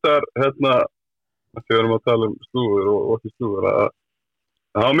er reyndar, hérna, þegar við erum að tala um stúfur og ekki stúfur, að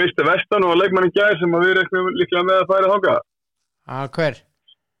þá misti Vestan og leikmannin gær sem að við reiknum líklega með að færa þangað. Hver?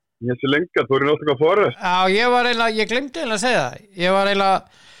 Þessi lengar, þú eru náttúrulega Forrest. Já, ég glemdi eiginlega að segja það. Ég var eiginlega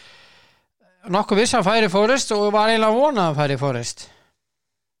nokkuð viss að færi Forrest og var eiginlega vonað að færi Forrest.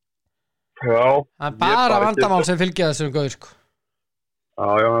 Já. Það er bara vandamál sem fylgja þessum gauð, sko. Já,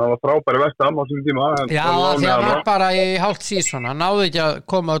 það var frábæri Vestam á þessum tíma. Já, því að var bara í hálft sísón. Hann náði ekki að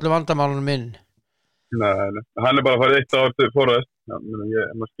koma öllu vandamálunum inn. Nei, hann er bara að fara 1 ár til Forrest.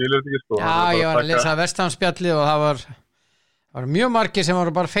 Maður skilir þetta ekki, sko. Já, ég var að lesa Vestamspjalli og það var mjög margir sem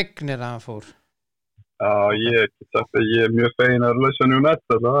voru bara fegnir að hann fór. Já, ég er mjög fegin að lausa nett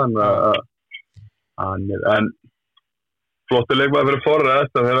en flottur leikmaður fyrir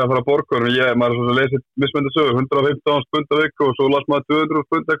Forrest þegar það fara að borgunum. Maður er svona að lesa mismöndi sögur, 115 pund á viku og svo las maður 200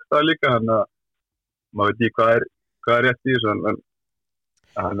 pund ekstra líka, þannig að maður veit ekki hvað er rétt í þessu, en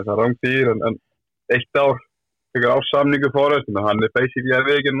hann er það rángdýr, en 1 ár tekur ássamningu Forrest, en hann er basically að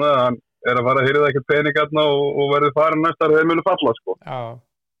veginn með hann er að fara að hýrða eitthvað pening hérna og verður farin næsta ár þegar munu falla, sko. Já.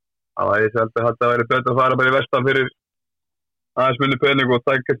 Það er seldi hægt að vera betur að fara bara í Vestan fyrir aðeins minni pening og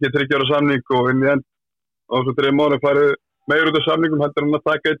taka kannski 3 ára samning og inn í end og svo 3 mánuð farið meður út af samningum heldur hann að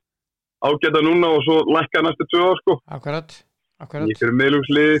taka eitt ágæta núna og svo lækka næstu 2 ár, sko. Akkurat. Ég fyrir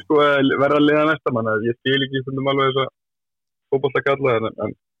miðlungsliði, sko, verða að liða næsta mann. Ég skil ekki stundum alveg þess að fótboltakalla,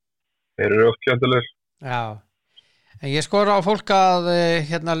 en þeir eru oft skemmtilegir. Já. En ég skora á fólk að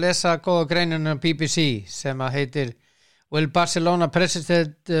lesa góða greininu BBC sem að heitir Will Barcelona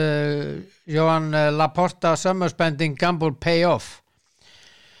President Joan Laporta Summer Spending Gamble Pay Off?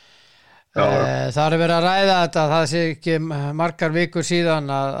 Það er verið að ræða þetta, það sé ekki margar vikur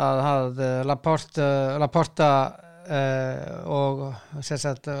síðan að Laporta og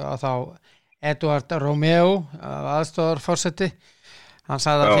þá Eduard Romeu aðstoðarforseti, hann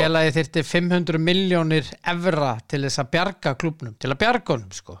sagði að félagið þyrfti 500 milljónir evra til þess að bjarga klúbnum, til að bjarga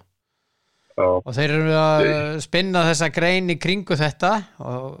honum, sko. Og þeir eru að spinna þessa grein í kringu þetta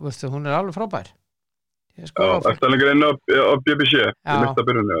og veistu, hún er alveg frábær. Eftir alveg grein á BBC í mista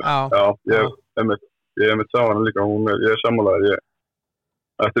byrjunni. Ég hef mitt sá hana líka, ég er sammálaður,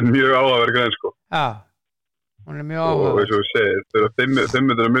 þetta er mjög áhugaverð grein, sko. Já, hún er mjög áhugaverð. Og eins og við segir, þeir eru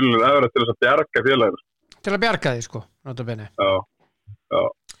 500 milljónir evra til þess að bjarga félaginu. Til að bjarga því, sko, notabenni. Já.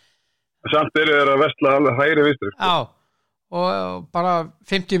 Samt eru þeir að versla alveg hægri vinstri, sko. Já, og bara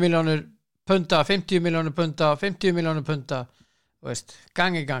 50 milljónir punda, 50 milljónir punda, 50 milljónir punda, veist,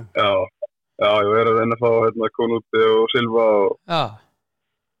 gang í gang. Já, ég verður að reyna að fá Konuti og Silva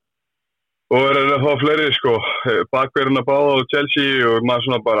og verður að reyna að fá fleiri, sko, bakverðina báða og Chelsea og maður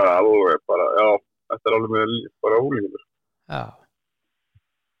svona bara, já, þetta er alveg með bara úlingur. Já.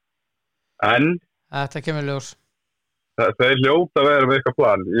 En þetta kemur ljós. Það er hljóta að vera með eitthvað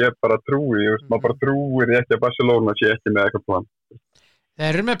plan. Ég bara trúi, maður bara trúir ekki að Barcelona sé ekki með eitthvað plan. Þeir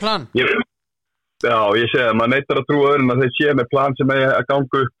eru með plan. Já, ég segi að maður neitar að trúa öðrun að þeir sé með plan sem er að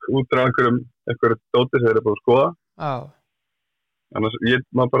ganga upp út af einhverju dóti sem þeir eru búin að skoða. Já. Annars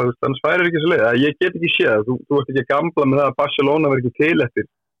færir ekki svo leið. Ég get ekki séð, þú ert ekki að gambla með það að Barcelona verður ekki til eftir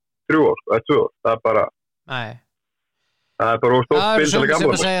 3 ár, eða 2 ár. Það er bara... Nei. Það er bara stórt spil til að gambla. Það er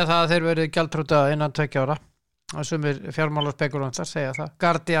sem að segja það að þeir verður gjaldþrota innan 2 ára. Og sumir fjármálaspekulantar segja það.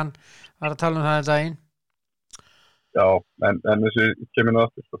 Guardian var að tala um það í daginn. Já, en þessu kemur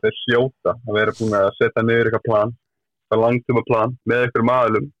náttúrulega, þeir hljóta að vera búin að setja niður eitthvað plan, það langtíma plan með einhverjum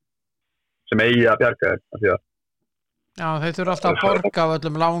aðilum sem eigi að bjarga þeir. Já, þeir þurfa alltaf að borga af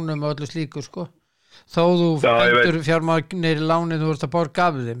öllum lánum og öllu slíku, sko. þó þú endur fjármagnir í lánið þú ert að borga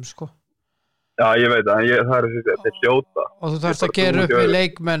af þeim sko. Já, ég veit það, það er hljóta og þú þarfst að gera upp við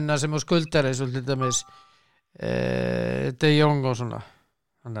leikmennina sem þú skuldar eins og til dæmis De Jong og svona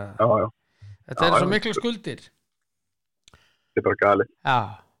þannig að þetta er svo miklu skuldir þetta er bara galið já,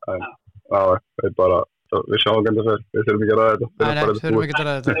 við sjáum ekki þetta við þurfum ekki að ræða þetta nei, þurfum ekki að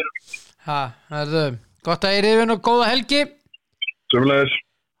ræða þetta það er gott að ég rifin og góða helgi sömulegis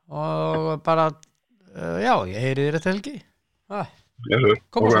og bara já, ég heyri þér þetta helgi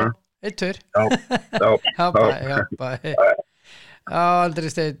koma svo, 1-2 já, Andri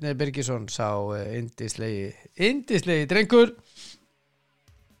Steinn Birgisson sá indislegi drengur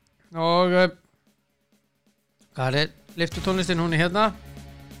og hvað er lyftu tónlistin hún er hérna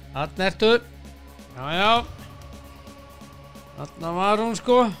þarna ertu já þarna var hún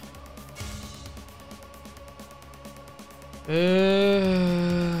sko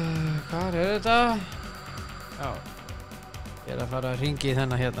hvað er þetta já ég er að fara að hringi í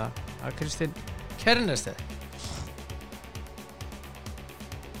þennan hérna að Kristinn Kernesteð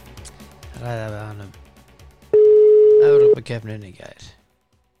ræða við hann Evrópukeppnin í gær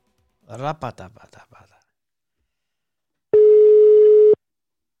rabadabadabada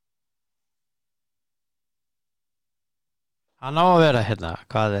hann á að vera hérna,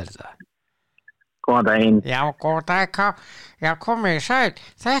 hvað er þetta? Góðan daginn. Já, góðan dag, já komið í sæl,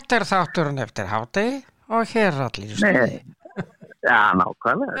 þetta er þátturinn eftir hádegi og hér er allir í stuði. Já,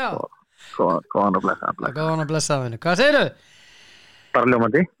 nákvæmlega, góðan og blessaðan. Góðan og blessaðan, hvað segirðu? Bara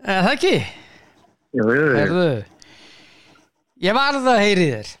ljómandi. Það ekki? Jú. Herðu, ég varð að heyri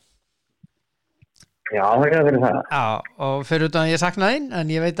þér. Já, það er fyrir það. Já, og fyrir utan ég saknaði þín, en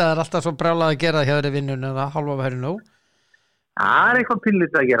ég veit að það er alltaf svo brjálað að gera hjá þér í vinnunum eða hálfa að hæri nú. Það er eitthvað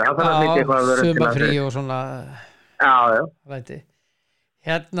pínlítið að gera. Já, sumafrí og svona. Já. Væti.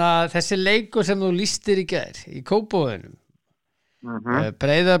 Hérna, þessi leikur sem þú lýstir í gær, í Kópavoginum,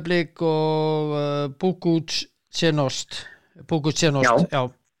 Breiðablik og Búkútsjenost, já.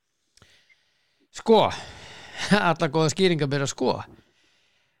 Sko, alla góða skýringar byrja sko.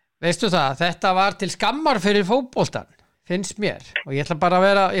 Veistu það, þetta var til skammar fyrir fótboltan, finnst mér. Og ég ætla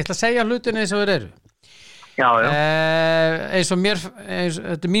að segja hlutina eins og þeir eru. Já. Eins og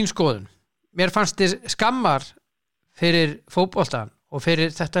þetta er mín skoðun. Mér fannst þið skammar fyrir fótboltan og fyrir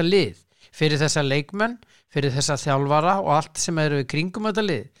þetta lið, fyrir þessa leikmenn, fyrir þessa þjálfara og allt sem eru í kringum þetta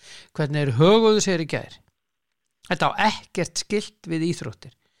lið. Hvernig eru höguðu sér í gær? Þetta á ekkert skylt við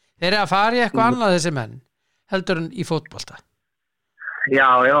íþróttir. Þeir eru að fara í eitthvað annað þessi menn, heldur en í fótbolta.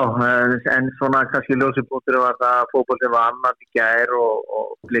 Já, en svona kannski ljósibútur var það að fótbolti var annað í gær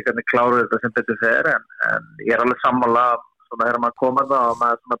og blikarnir kláruðu þetta sem betur fer en ég er alveg sammála svona þegar maður koma það og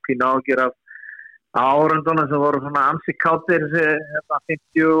maður svona pínu ágjur af árundunum sem voru svona ansi kátir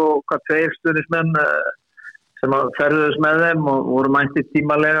 52 stuðningsmenn sem ferðuðust með þeim og voru mæntið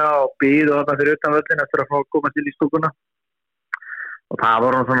tímalega og býðu þarna fyrir utan völlin eftir að fá að koma til í stúkuna og það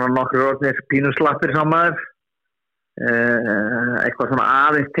voru svona nokkru orðnir pínu slappir saman eitthvað svona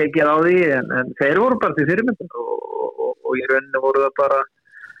aðeins tekið á því en þeir voru bara til fyrirmyndin og í rauninu voru það bara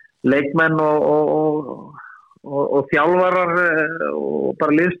leikmenn og þjálfarar og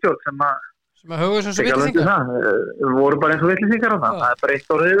bara liðstjórn sem að höfðu svo vitlisingar voru bara eins og vitlisingar það er bara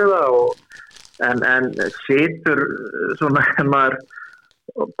eitt orðið við það en situr svona maður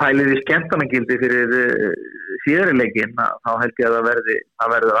pælið í skemmtanagildi fyrir síðari leikinn þá held ég að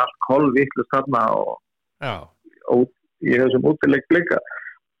það verður allt kolvittlust þarna og í þessum útileik blika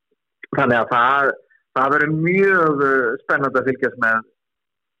þannig að það verður mjög spennandi að fylgjast með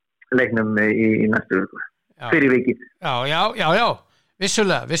leiknum í næstu viku fyrir vikið. Já,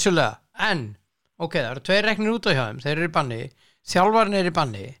 vissulega en, ok, það eru 2 reknir út á hjá þeim, þeir eru í banni þjálfarinn er í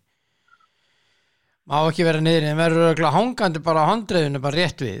banni má ekki vera niður en verður örugglega hangandi bara á handriðinu bara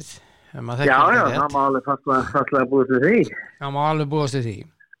rétt við Já, það má alveg fastlega búast við því það má alveg búast við því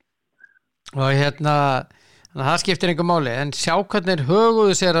og hérna þannig að það skiptir einhver máli en sjá hvernig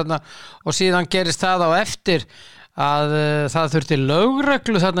höguðu sér þarna og síðan gerist það á eftir að það þurfti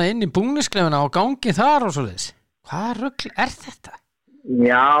lögreglu þarna inn í búningsklefuna og gangi þar og svoleiðis. Hvaða rugl er þetta?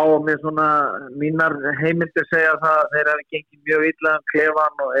 Já, og með svona mínar heimildir segja það þeir hafi gengið mjög illa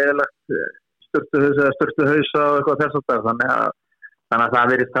klefan og eðalagt störstu hausa og eitthvað þess að það þannig að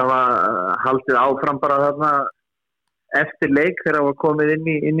það verið hafa haldið áfram bara þarna eftir leik þegar það var komið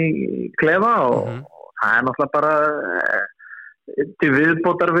inn í klefa og það er náttúrulega bara til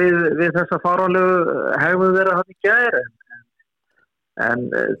viðbótar við þessa fáránlegu hegðun þeirra hann í gær en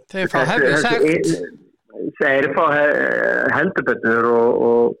þeir fá hefði sagt þeir fá heldur betur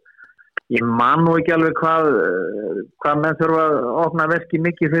og ég man nú ekki alveg hvað menn þurfa að opna verki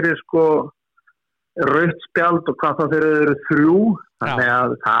mikið fyrir sko rautt spjald og hvað þá þeir eru 3, þannig að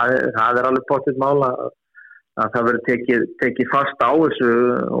það alveg potið mál að það verður tekið fast á þessu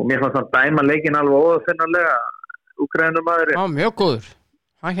og mér fannst það dæma leikinn alveg óaðfinnanlega Úkraínumaðurinn. Já, mjög góður.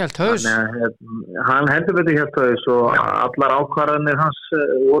 Hann hélt haus. Hann heldur betur hélt haus og allar ákvarðanir hans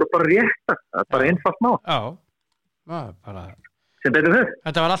voru bara réttar. Það bara einfalt mál. Já, bara... Sem betur þess.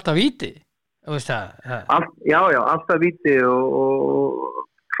 Þetta var alltaf víti, þú veist það? Já, alltaf víti og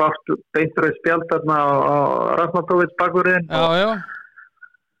klart beintröð spjald þarna á Rasmatovits bakurinn. Já.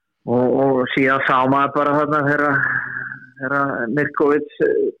 Og síðan sá maður bara þarna þegar Mirkovic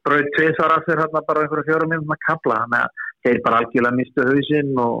braut tvisvar af sér þarna bara einhverja 4 mínútur að kapla, þannig að þeir bara algjörlega mistu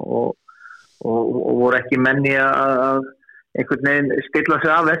hausinn og voru ekki menni að einhvern veginn stilla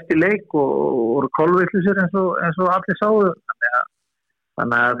sig af eftir leik og voru kolvillisir eins og allir sáðu,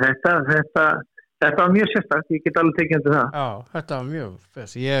 þannig að þetta var mjög sérstakt, ég get alveg tekið undir það. Já, þetta var mjög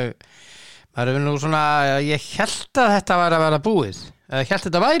spes. Ég held að þetta var að vera búið, eða held að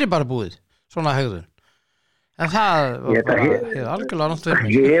þetta væri bara búið, svona hegðun. En það var bara algjörlega nátt við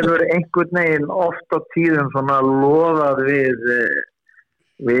mig. Ég hefur einhvern veginn oft á tíðum svona loðað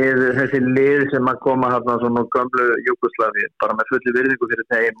við þessi lið sem að koma hérna svona gömlu Júgoslavíu, bara með fulli virðingu fyrir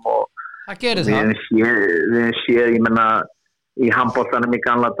þeim og það gerir það. Við séð, ég menna í handboltanum í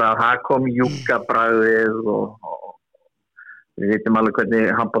gamla daga, það kom júggabragðið og við veitum alveg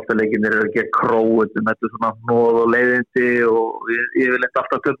hvernig handboltaleikirnir eru ekki að Króatum, þetta svona hnoð og leiðindi og ég vil eitthvað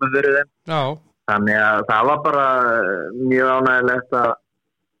alltaf töfum fyrir þeim. Já. Þannig að það var bara mjög ánægilegt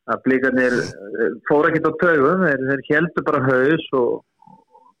að Blikarnir fóru ekkert á taugum, þeir héldu bara haus og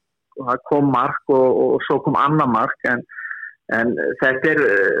það kom mark og svo kom annað mark en þetta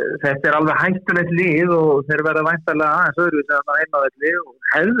er alveg hættulegt lið og þeir verða væntanlega aðeins öðruvísi en það heimavelli og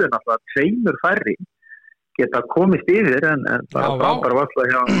hefðu náttúrulega 2 færri geta komist yfir en það frábær var alltaf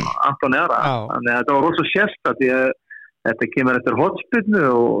hjá Antoni Ara, þannig að þetta var rosa sérstakt þetta kemur eftir hotspinnu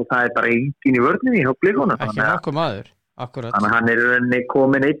og það er bara engin í vörninni hjá Blikunum. Ekki nokkuð maður, akkurat. Þannig að hann er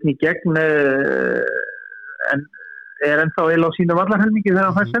komin einn í gegn en er ennþá eil á sínu vallarhelmingi þegar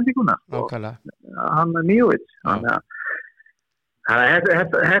hann fær sendinguna. Nákvæmlega. Hann er Míovic.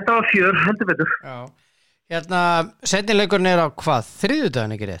 Þetta var fjör, heldur betur. Já. Hérna, seinnileikurinn er á hvað?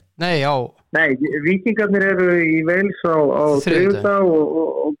 Þriðjudaginn ekki rétt? Nei, Víkingarnir eru í Wales á þriðjudag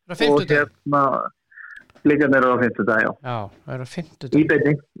og hérna Blikarnir eru á 5. dag, já. Já, það eru á 5. dag. Í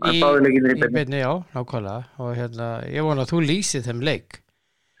beinni, báðir leikirnir í beinni. Í beinni, já, nákvæmlega. Og hérna, ég vona að þú lýsir þeim leik.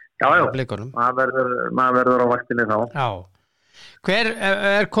 Já, Blikunum. Maður verður á vaktinni þá. Já. Hver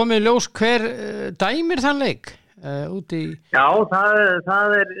er komið ljós, hver dæmir þann leik? Úti í... Já, það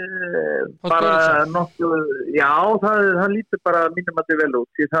er bara nokkuð, já, það lítur bara mínum að þetta vel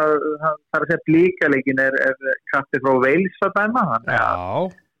út. Það er að segja Blikaleikin er kraftið frá Wales að dæma, þannig að...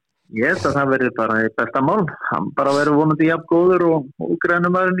 Já. Ég held að það verður bara í besta mál. Hann bara verður vonandi jafn góður og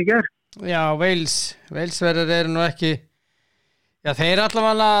Úkraínumaðurinn í gær. Já, Walesverðir eru nú ekki... Já, þeir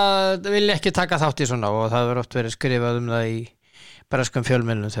allavega vilja ekki taka þátt í svona og það verður oft verið skrifað það í breskum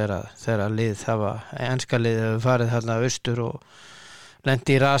fjölmiðlum þegar lið hafa, enska lið hefur farið þarna austur og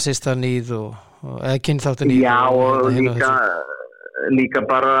lendi í rasistaníð eða kynþáttaníð. Já, og líka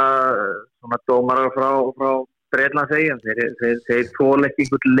bara svona dómarar frá Bretlandseyjum, þeir þóla ekki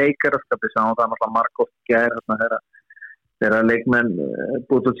einhvern leikaraskap, það var náttúrulega margótt gær þegar leikmenn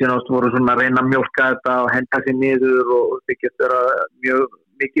Bútútsínást voru svona að reyna að mjólka þetta og henda sér niður og þeir getur mjög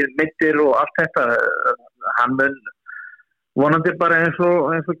mikið meiddir og allt þetta. Hann mun vonandi bara eins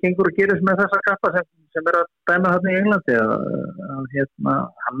og gengur að gerist með þessa kappa sem er að dæma þarna í Englandi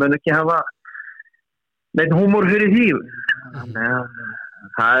hann mun ekki hafa neitt húmor fyrir því.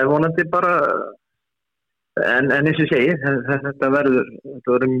 Það er vonandi bara en eins og segi, þetta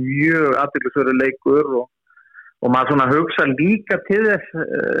verður mjög athyglisverður leikur og maður svona hugsa líka til þess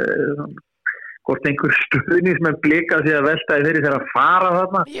hvort einhver stuðningsmenn Blika sig að velta í þeirri þegar að fara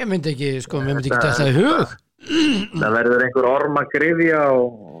þarna. Ég myndi ekki þetta í hug. Það verður einhver orma grifja og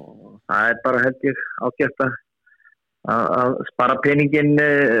það er bara held ég ágætt að spara peningin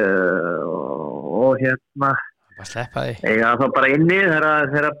og bara sleppa því. Eiga þá bara inni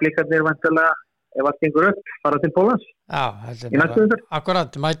þegar Blikarnir vantilega ef allt gengur upp, fara til Pólans. Já, heldur akkurat,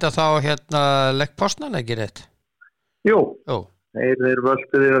 mæta þá leggpostnan ekki rétt? Jú. Þeir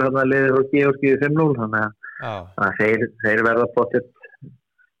völduði yfir liðið og Georgíu 5-0, þannig að þeir verða potið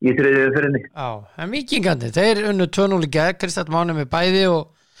í þriðju umferðinni. Já, en Víkingarnir, þeir unnu 2-0 í gær, Kristall Máni með bæði og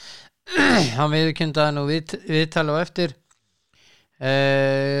hann viðurkyndaði nú viðtali og eftir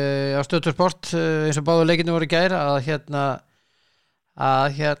á Stöðvar Sport eins og báðu leikinu voru í gær að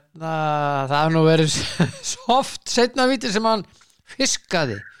það nú verið soft seinna víti sem hann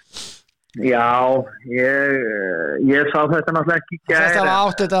fiskaði Já, ég sá þetta náttúrulega ekki í gær. Þetta var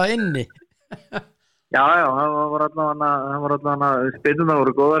átt þetta inni. Já, það var allavega spiluna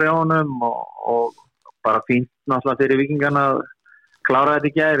voru góðar hjá honum og bara fínt náttúrulega fyrir Víkingana að klára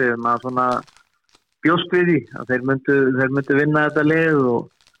þetta í gær. Maður svona bjóst við því að þeir myndu vinna þetta lið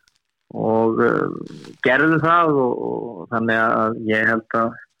og gerðu það og þannig að ég held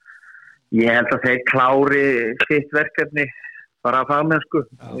að þeir klári sitt verkefni bara að fagmennsku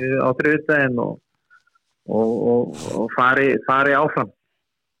á þriðjudaginn og fari áfram.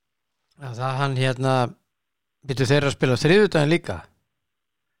 Já, það hann byrju þeirra að spila þriðjudaginn líka?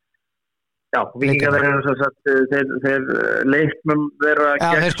 Já, Víkingar eru svo sagt þeir leiknum vera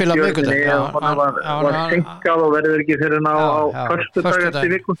þeir spila miðvikudag. Var senkað og verður ekki fyrir á föstudag eftir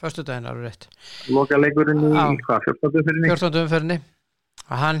viku. Föstudaginn, alveg rétt. Loka leikurinn í hvað, 14. umferðinni? 14. umferðinni.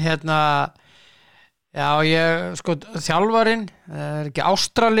 Hann ég sko þjálfarinn ekki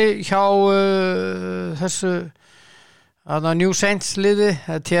Ástrali hjá þessu New Saints liði,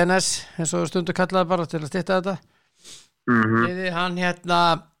 TNS eins og stundu kallaði bara til að stytta þetta liði, hann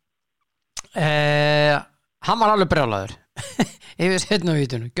hann var alveg brjálaður yfir seinna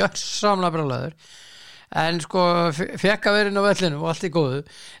vítunum, gjörsamlega brjálaður en sko fekk að vera inn á vellinu og allt í góðu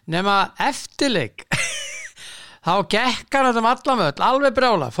nema eftirleik þá gekk hann þetta allan völl, alveg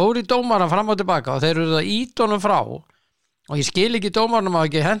brjála, fór í dómaran fram og tilbaka og þeir eru það ít honum frá og ég skil ekki dómaranum að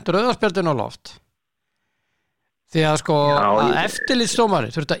ekki hendur rauðarspjaldinu á loft því að sko að eftirlitsdómari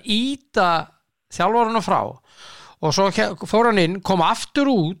þurfti að íta þjálfarana frá og svo fór hann inn, kom aftur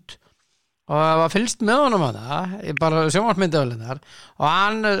út og það var fylgst með honum að það, bara sjónvarpmyndavélarnar og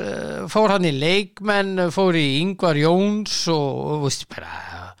hann fór hann í leikmenn, fór í Ingvar Jóns og veist bara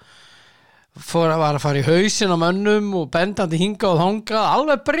var að fara í hausinn á mönnum og bendandi hingað og þangað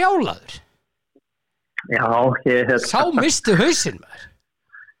alveg brjálaður. Já, sá misti hausinn maður.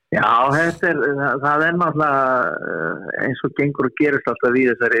 Já, það náttúrulega eins og gengur og gerist alltaf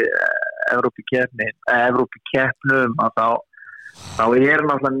við þessari Evrópukeppnum að þá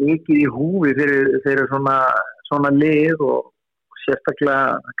náttúrulega mikið í húfi fyrir svona lið og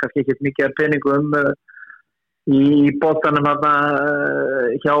sérstaklega kannski ekki mikið af peningum í boltanum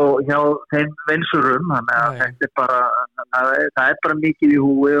hjá þeim vinsurum þannig að þetta bara það bara mikið í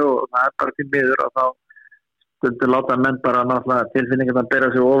húi og það bara til miður og þá stundur láta menn bara náttúrulega tilfinningan að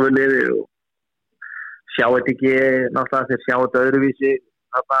bera sig ofurliði og sjá þetta ekki náttúrulega þeir sjá þetta öðruvísi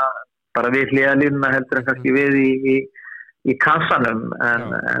bara við hliðalínuna heldur en kannski við í kassanum en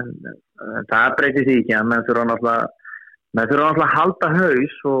það breytir því ekki að menn þurfa náttúrulega að halda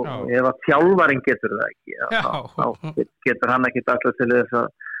haus og ef að þjálfarinn getur það ekki þá getur hann ekki alltaf til þess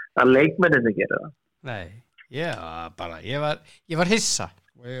að leikmenninni gera það. Nei, ég var hissa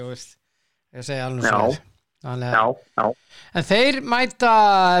og ég segi alveg svo. En þeir mæta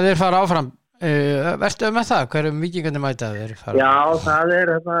ef þeir fara áfram verstu með það, hverjum Víkingarnir mæta þeir fara? Já, það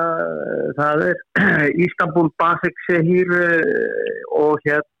er Istanbul Basaksehir og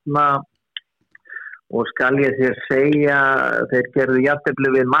og skal ég þér segja þeir gerðu jafntefli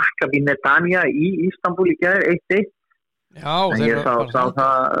við Maccabi Netanya í Istanbul í gær 1-1 en ég sá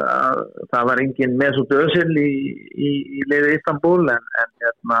það var engin Mesut Özil í liði Istanbul en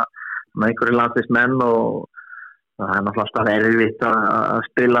einhverju landsliðsmenn og það er náttúrulega alltaf erfitt að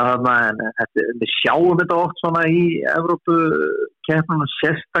spila þarna en við sjáum þetta oft svona í Evrópukeppnum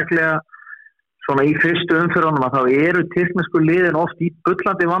sérstaklega svona í fyrstu umfyrunum að þá eru tyrknesku liðin oft í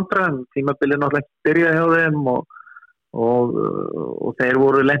bullandi vandræðum tímabilið náttúrulega ekki byrja hjá þeim og þeir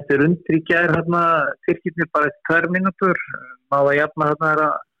voru lentir undir í gær Tyrkirnir bara 2 mínútur náða jafna það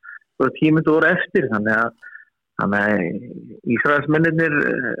 10 mínútur eftir þannig að Ísraelsmennirnir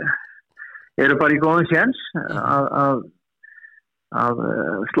eru bara í góðum séns að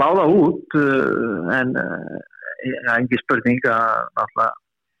slá það út en engin spurning að náttúrulega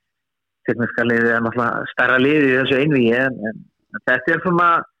tekniska liðið er náttúrulega stærra liðið í þessu einvígi en þetta er svona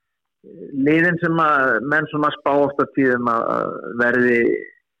liðin sem að menn svona spá ofta tíðum að verði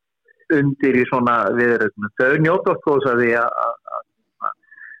undir í svona viðrögnum. Þau njóta oft góðs að því að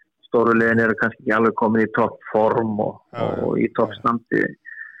stóru liðin eru kannski ekki alveg komin í toppform og í toppstandi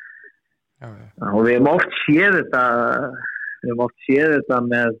og við höfum oft séð þetta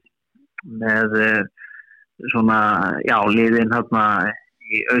með svona liðin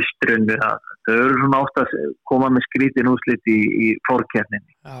í austrunni þau eru svona ofta að koma með skrítin úrslit í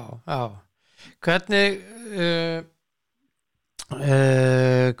fórkeppninni. Já. Hvernig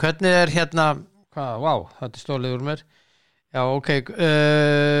er þetta er stólið úr mér. Já, ok.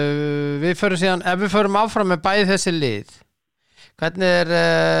 Við förum síðan, ef við förum áfram með bæði þessi lið, hvernig er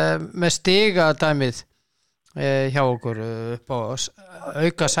með stigadæmið hjá okkur upp á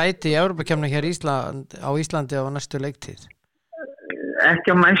auka sæti í Evrópukeppni hér á Íslandi á næstu leiktíð?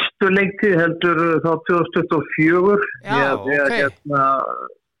 Ekki á næstu leiktíð, heldur þá 2024. Já, ok.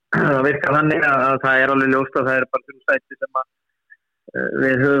 Það virkar þannig að það er alveg ljóst að það er bara 3 sæti sem að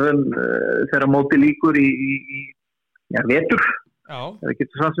við höfum þegar móti líkur í vetur. Já. Það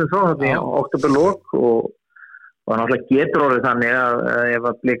getur samt sem það í októberlok og náttúrulega getur orðið þannig að ef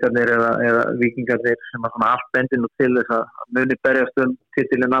að blikarnir eða víkingarnir sem að svona allt bendir nú til þess að muni berjast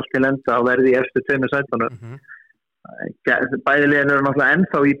titilinn allt til enda og verði í efstu 2 sætunum. Bæði liðin eru náttúrulega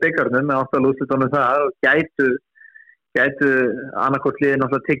ennþá í bikarnum með 8 úrslitunum þar og gætu annarkvort liðin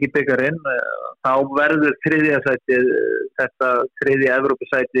náttúrulega tekið bikarinn, þá verður 3. sætið þetta 3.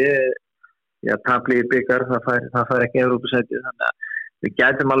 Evrópusæti, tapli í bikar, það fær ekki Evrópusæti, þannig að við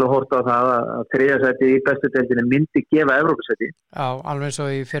gætum alveg hort á það að 3. sæti í bestu deildinni myndi gefa Evrópusæti. Já, alveg eins og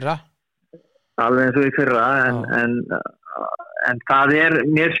í fyrra. En það er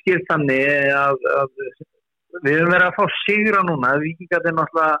mér skilt þannig að við höfum verið að fá sigra núna. Víkingarnir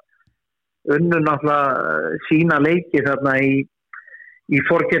náttúrulega unnu sína leiki þarna í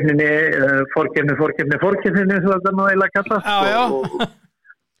forkeppninni svo þetta nú eiginlega kallast.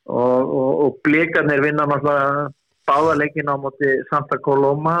 Og blikarnir vinna náttúrulega báða leikina á móti Santa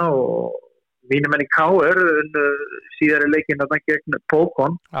Coloma og mínum enn í KR síðari leikina gegn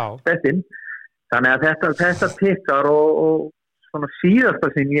Pókon Stettin. Þannig að þetta tikkar og svona síðasta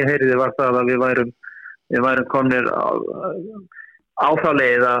sem ég heyriði var það að við værum komnir á þá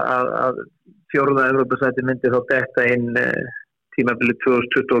leið að 4. Evrópusæti myndi þá detta inn tímabili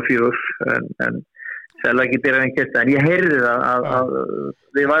 2024 en selva ekki byrja en gesta, en ég heyrði það að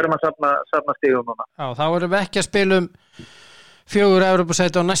við værum að safna stigum núna. Já, þá erum við ekki að spila 4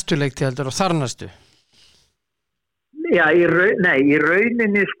 Evrópusæti á næstu leiktíð heldur og þar næstu. Já, í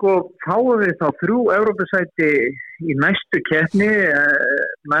rauninni fáum við þá 3 Evrópusæti í næstu keppni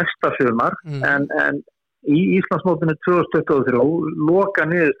næsta sumar, en í Íslandsmótinu 2023 loka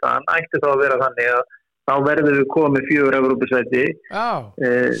niðurstaðan ætti þá að vera þannig að þá verður við komið 4 Evrópusæti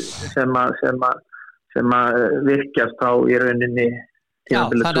sem að virkjast þá í rauninni. Já,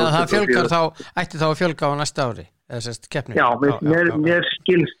 þannig að það fjölgar ætti þá að fjölga á næsta ári eða sérst keppni. Já, mér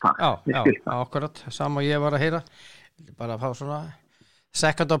skilst það. Já, akkurat, sama ég var að heyra, bara að fá svona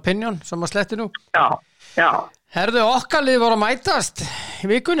second opinion sem að sletti nú. Já. Herðu, okkar lið voru að mætast í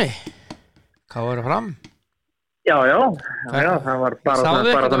vikunni. Hvað voru fram? Já, það var bara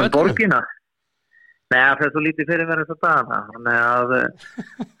þannig borgina. Nei, það er svo lítið fyrir mér þess að dana. Þannig að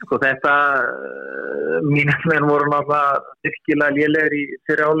þetta mínir menn voru náttúrulega virkilega lélegir í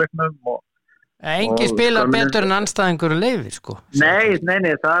fyrir áleiknum Engin spilar betur en anstæðingur Leifir, Nei,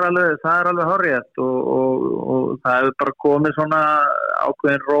 það er alveg hárrétt og það hefur bara komið svona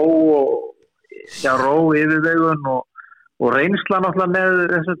ákveðin ró yfirvegun og reynsla náttúrulega með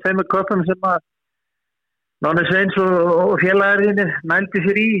þessum 2 köpum sem að Nóni Sveins og félagarðinir nældi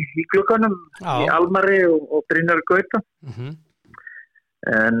sér í glugganum í Almari og Brynjar Gauta.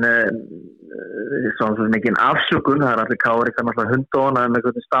 En svona mikið afsökun, það er allir kári kannski hundóna með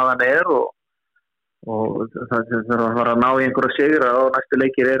hvernig staðan er og það þarf að fara að ná í einhverja sigra og næstu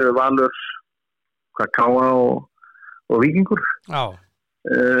leikir eru Valur, Káa og Víkingur.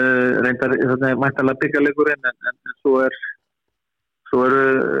 Reyndar mættalega byggjarleikurinn en svo þú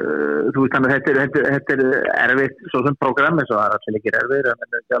veist þannig að þetta er erfitt svo sem programmi, svo það er allir ekki erfið en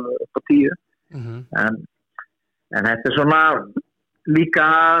þetta er ekki alveg upp á 10 en þetta er svona líka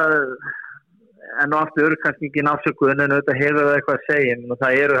enn og aftur kannski ekki náfsökun en þetta hefur það eitthvað að segja og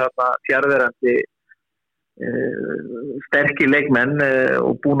það eru þarna fjarverandi sterkir leikmenn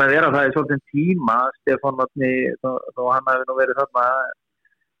og búin að vera það í svolítinn tíma. Stefán Vatni þó hann hafi nú verið þarna,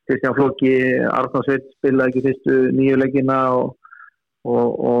 Kristján Flóki, Arnór Sveinn spilaði ekki fyrstu 9 leikina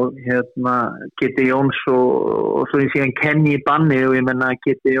og Kitti Jóns og svo ég síðan Kenny Banni og ég menna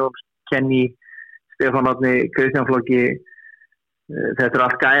Kitti Jóns, Kenny, Stefán Átni, Kristján Flóki, þetta er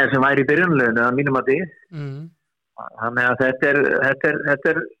allt gæjar sem væri í byrjunleginu að mínum að því. Þannig að þetta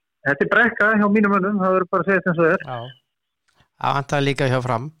er brekka hjá mínum mönnum, það verður bara að segja þetta eins og það er. Það vantar líka hjá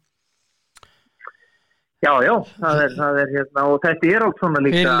Fram. Já, það er og þetta er allt svona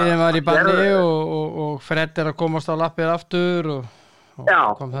líka. Hilliðin var í banni og Fred er að komast á lappir aftur og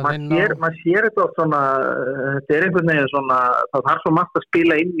maður sér þetta svona, þetta er einhvern veginn svona, það þarf svo margt að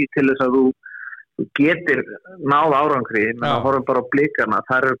spila inn í til þess að þú getur náð árangri, horfum bara á blikana,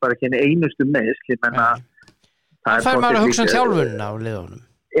 það eru bara ekki einustu meiðsl, það fær maður að hugsa þjálfunina á liðunum.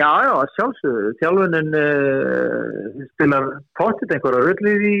 Já, sjálfsögðu, þjálfunin spilar pottit einhverja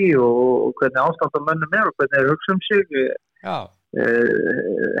rulliði og hvernig ástandamönnum og hvernig hugsa sig,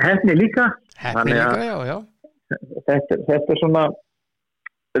 heppni líka. Já. þetta svona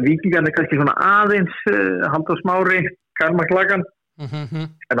Víkingarnir kannski svona aðeins Halldór Smári, Karma Klagan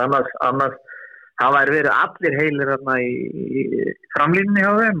en annars það væri verið allir heilir þarna í framlínunni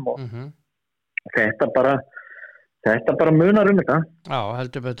hjá þeim og þetta bara munar þetta. Já,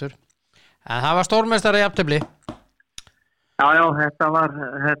 heldur betur. En það var stórmeistari jafntefli. Já, þetta var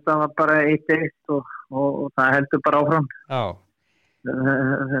bara 1-1 og það heldur bara áfram. Já.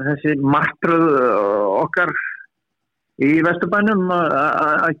 Þessi martröð okkar í Vesturbænum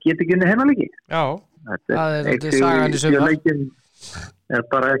að geta ekki unni heimaleiki. Já, það er þetta sagan í sumar. Leikin er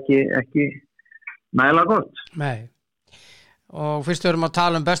bara ekki nægilega gott. Nei. Og fyrst við erum að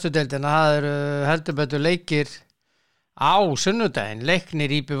tala bestu deildina, það eru heldur betur leikir á sunnudaginn, Leiknir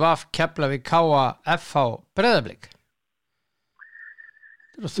IBVF Keflavík KA FH Breiðablik.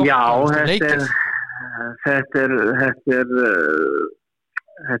 Já, þetta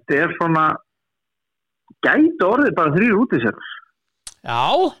er svona gæti orðið bara 3 útisjálfs. Já.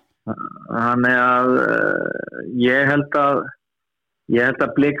 Þannig að ég held að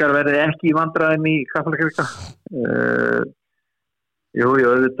Blikar verði ekki í vandræðum í Kaplakrika. Jú,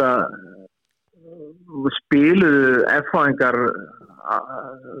 þetta spiluðu F-fáingar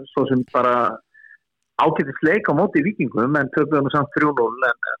svo sem bara ágætis leik á móti Víkingum en töpuðum samt 3-0 en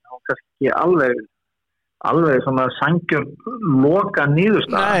hún kannski alveg svona sangjörn loka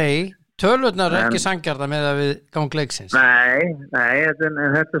niðurstaða. Nei, tölvurnar er ekki sangjarna með að við gang leiksins. Nei,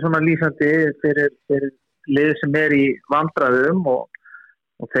 þetta er svona lýsandi fyrir lið sem er í vandræðum og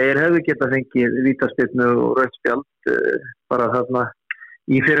þeir hefðu getað fengið vítaspyrnu og rautt spjald bara þarna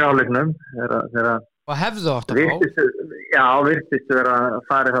í fyrir áleiknum þegar og hefðu átt að fá? Virtist vera að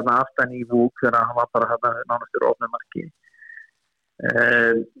fara þarna aftan í Vúk þegar hann var bara þarna nánastur ofnum marki.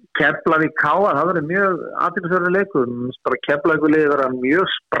 Keflavík KA, það verður mjög athyglisverður leikur. Bara Keflavík vera mjög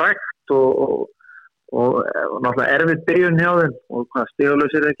sprækt og náttúrulega erfitt byrjun hjá þeim og hvað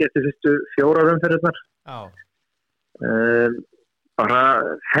stigalausir ekki eftir fyrstu 4 umferðirnar. Bara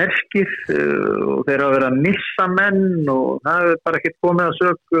ferskir og þeir að vera að missa menn og það hefur bara ekki komið að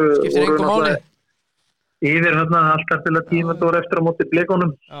sök. Skiptir engu máli? Yfir alltaf til að tíma þetta voru eftir á móti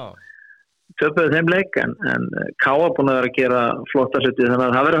Blikunum. Töpuðu þeim leik en K.A. búin að vera að gera flotta hluti þannig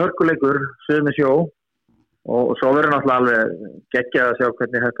að það verður hörkuleikur suður með sjó og svo verður náttúrulega alveg geggjað að sjá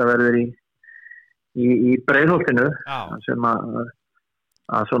hvernig þetta verður í Breiðholtinu sem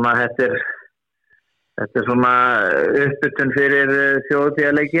að svona þetta er svona uppbytun fyrir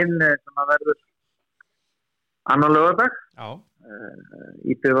þjóðtíðarleikinn sem að verður annan laugardag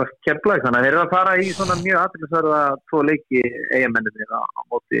IBVF Keflavík þannig að þeir eru að fara í svona mjög athyglisverða 2 leiki eigamennir á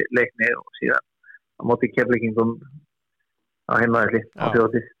móti Leikni og síðan á móti Keflvíkingum á heimavelli á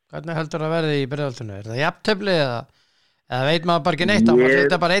þjóðtíð. Hvernig heldur það verði í Breiðholtinu? Er það jafntefli eða veit maður bara ekki neitt á maður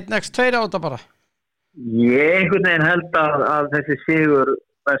þetta bara 1x2 á þetta bara? Ég einhvern veginn held að þessi sigur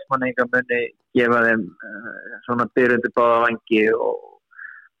Vestmanninga muni gefa þeim svona byrjundir báða vangi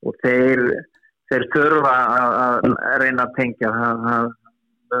og þeir þurfa að reyna að tengja það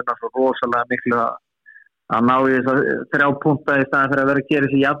munar svo rosalega miklu að ná í þess að 3 púnta í staðan fyrir að vera að gera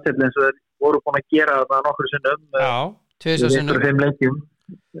þessi jafntefli eins og þeir voru búin að gera það nokkru sinnum 2 sinnum 5 leikjum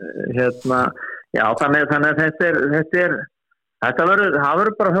þannig að þetta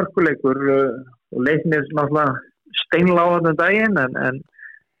verður bara hörkuleikur og Leiknir náttúrulega steinláðan daginn en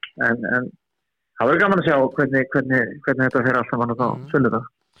það verður gaman að sjá hvernig þetta fer allt saman á sunnudag.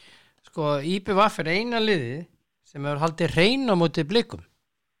 Sko, IBVF er eina liði sem hefur haldið hrein á móti Blikum.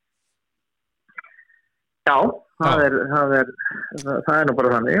 Já, það er nú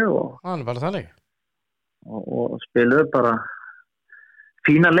bara þannig og spiluðu bara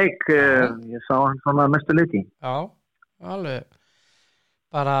fína leik ég sá hann svona mestu leiki. Já, alveg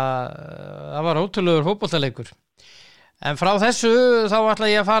bara það var ótrúlegur fótboltaleikur. En frá þessu þá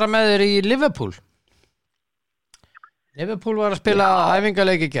ætla ég að fara með þér í Liverpool. Liverpool var að spila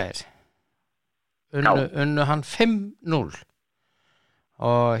æfingaleik í gær. Unnu hann 5-0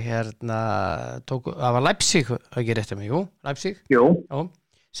 og það var Leipzig ekki rétt með, Leipzig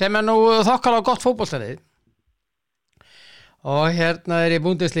sem er nú þokkalega gott fótboltalið og er í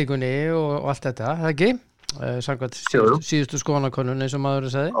Bundesligunni og allt þetta, það ekki? Samkvæmt síðustu skoðanakönnun eins og maður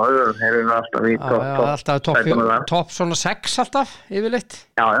sagði. Þeir eru alltaf í alltaf topp svona 6 alltaf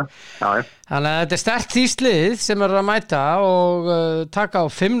yfirleitt. Já. Þannig að þetta er sterkt þýslið sem er að mæta og taka á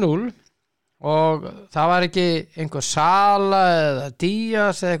 5-0 og það var ekki einhver Sala eða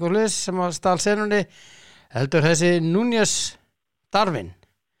Díaz eða eitthvað hlutis sem var stál senunni heldur þessi Núñez Darwin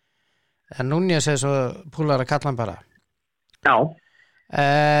en Núñez er svo púlar að kalla hann bara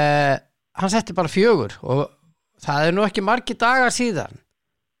hann setti bara 4 og það er nú ekki margir dagar síðan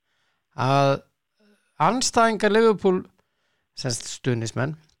að andstæðingar Liverpool semst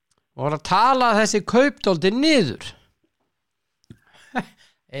stuðnismenn voru að tala þessi kaupdóldi niður.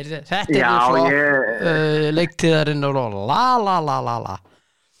 Þetta svo leiktíðarinn og la.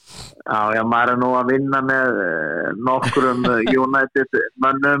 Já, maður nú að vinna með nokkrum United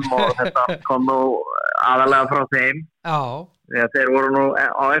mönnum og þetta kom nú aðalega frá þeim. Já. Þegar þeir voru nú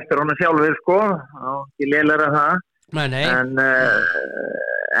á eftir honum sjálfur, sko, ekki lélæra það. Nei.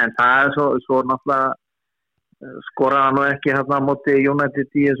 En það svo náttúrulega skoraði nú ekki hérna á móti United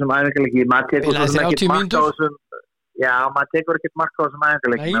í þessum æfingarleiki. Maður tekur svo ekki mark á þessum. Já, maður tekur ekkert mark á þessum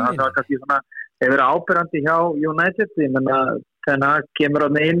æfingarleiki. Það var kannski svona, þeir verið ábyrrandi hjá United, ég menna þannig að kemur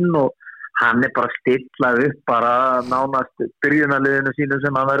hann inn og hann bara stillað upp bara nánast byrjunarliðinu sínu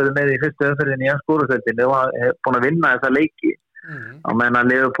sem hann verður með í fyrstu umferðinni í skóruðsveldinu og hefur búin að vinna þessa leiki. Á meðan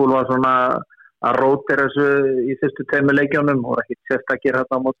Liverpool var svona að rótera þessu í fyrstu 2 leikjunum og ekki sérstakir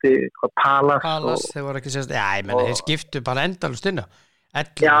hérna á móti Palace, þeir voru ekki sérstakir. Já, ég menna þeir skiptu bara endalust inn á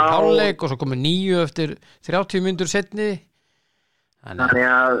 11 hálfleik og svo komu 9 eftir 30 mínútur seinni. Þannig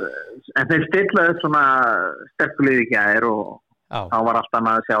að en þeir stillaði upp svona sterkulið í gær og þá var allt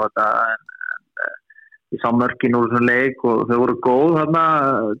annað að sjá þetta en ég sá mörkin úr þessum leik og þau voru góð þarna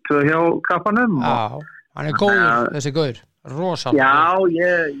 2 hjá kappanum. Já, hann góður þessi gaur, rosalega. Já,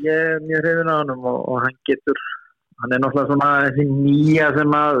 ég er mjög hrifinn af honum og hann náttúrulega svona þessi nýja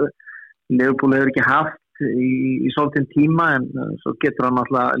sem að Liverpool hefur ekki haft í svolítinn tíma en svo getur hann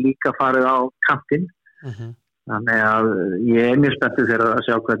náttúrulega líka farið á kantinn. Þannig að ég er mjög spenntið fyrir að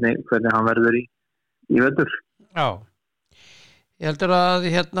sjá hvernig hann verður í vetur. Já, ég heldur að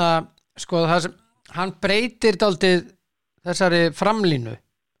sko það sem hann breytir dálítið þessari framlínu,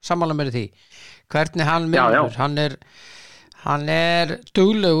 sammála með því hvernig hann minnur. Hann er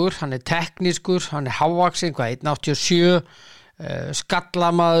duglegur, hann er teknískur, hann er hávaxinn, 187,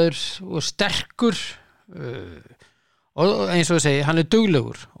 skallamaður og sterkur og eins og ég segi, hann er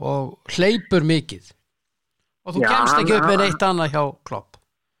duglegur og hleypur mikið. Og þú kemst ekki upp með neitt annað hjá Klopp.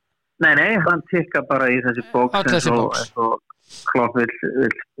 Nei, hann tikkar bara í þessi bóks eins og Klopp vill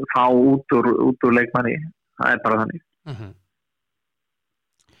fá út úr leikmanni. Það er bara þannig.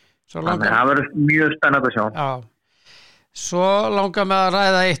 Þannig að það verður mjög spennandi að sjá. Já. Svo langar mig að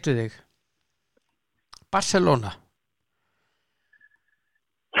ræða eitt við þig. Barcelona.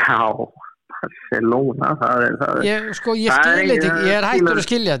 Já, Barcelona, það er ég skil þetta ekki, ég er hættur að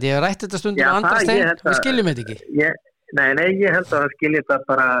skilja þetta, ég hef rætt þetta stundum með andra stein, við skiljum þetta ekki. Nei, ég held að skilja þetta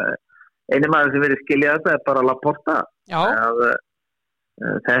bara, einu maður sem verið skilja þetta er bara Laporta. Já.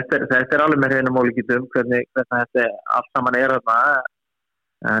 Þetta er alveg með hreinum ólíkindum hvernig þetta allt saman er þarna,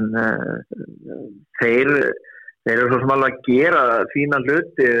 en þeir eru svo sem alveg að gera fína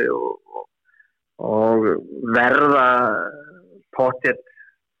hluti og verða pottet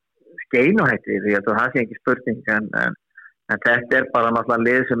skeinuhætti, því að það sé ekki spurning en þetta er bara náttúrulega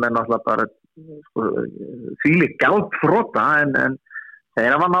lið sem er náttúrulega bara fíli gjaldfrota en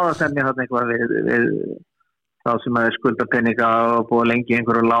þeir hafa náða að semja þarna eitthvað við þá sem að skulda peninga og búa lengi í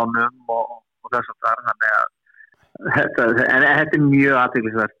einhverju lánum og þess að þannig að þetta er mjög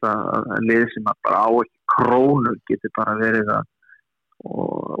athyglisvert að lið sem að bara á ekki krónu getur bara verið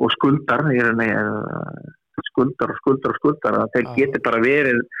og skuldar skuldar að þeir getur bara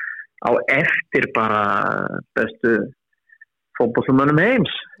verið á eftir bara bestu fótboltamönnum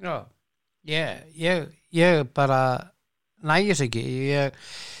heims. Já, ég bara nægis ekki. Ég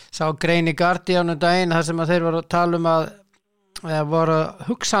sá grein í Guardian daginn þar sem að þeir voru að tala um að voru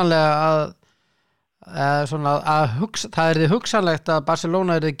hugsanlega það er hugsanlegt að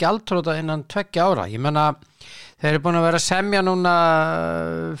Barcelona er gjaldþrota innan 2 ára. Ég meina þeir eru búin að vera að semja núna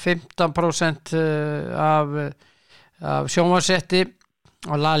 15% af sjónvarpsrétti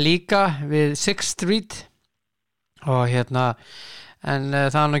og La Liga við Sixth Street og en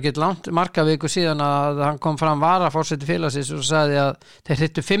það er ekki langt marga viku síðan að hann kom fram varaforseti félagsins og sagði að þeir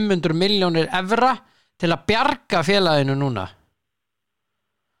hittu 500 milljónir evra til að bjarga félaginu núna.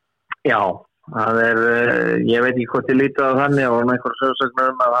 Já, það er ég veit ekki hvort ég lítið á þannig og einhver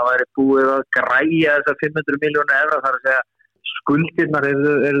sögsagnur að það væri búið að græja þessar 500 milljónir evra, þar að segja skuldirnar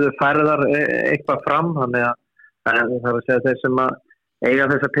eru færðar eitthvað fram, þannig að það er að segja þeir sem að eiga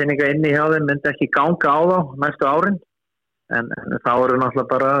þessa peninga inni hjá þeim myndi ekki ganga á þá næstu árin en þá eru náttúrulega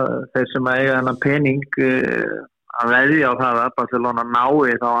bara þeir sem eiga þennan pening að veðja á það að Barcelona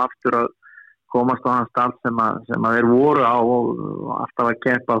nái þá aftur að komast á hans stað sem að þeir voru á og alltaf að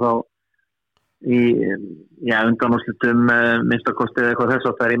keppa þá í undanúrslitum minnstakosti eða eitthvað þess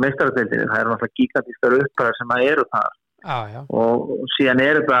að það er í meistaradeildinni. Það eru náttúrulega gigantískar upphæðir sem að eru þar. Já. Og síðan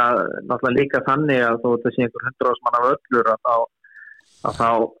er þetta náttúrulega líka þannig að þó þetta sé einhver 100 manna völlur að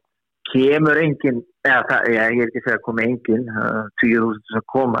þá kemur engin ég er ekki að segja að komi engin 20.000 sem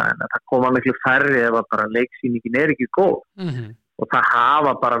koma en það koma miklu færri ef að bara leiksýningin ekki góð og það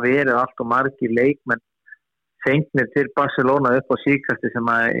hafa bara verið allt og margir leikmenn fengnir til Barcelona upp á síkasti sem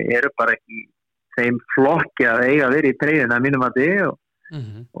eru bara ekki þeim flokki að eiga verið í treyjunni að mínum að þið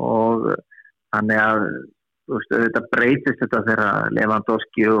og þannig að þetta breytist þetta þegar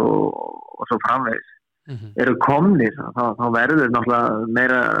Lewandowski og svo framvegis eru komnir þá verður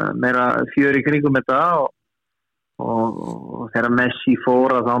náttúrulega meira fjör í kringum þetta og þegar Messi fór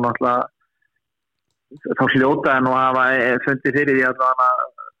þá náttúrulega þá hljótaði nú að hafa fundið fyrir því að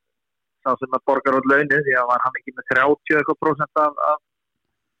sá sem að borgar út launin því að var hann ekki með 30% af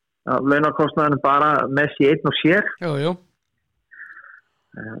launakostnaðinu bara Messi einn og sér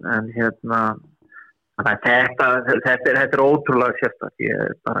en þetta er ótrúlega sérstakt ég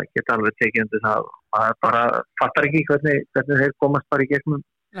bara get alveg tekið undir það maður bara fattar ekki hvernig þeir komast bara í gegnum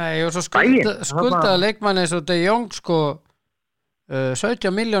Nei, og svo skuldaði leikmanni eins og De Jong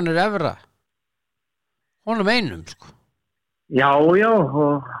 17 milljónir evra honum einum Já,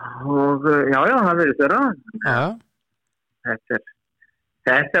 það verður þeirra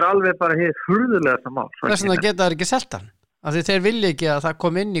þetta er alveg bara hér furðulega mál Þess vegna geta það ekki selt hann af því þeir vilja ekki að það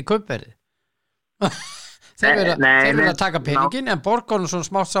kom inn í kaupverði þeir vilja taka peningin en borgar svona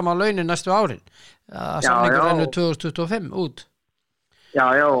smátt saman launin næstu árin að samningur ennu 2025 út Já,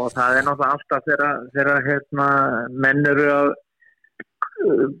 og það er náttúrulega alltaf þegar menn eru að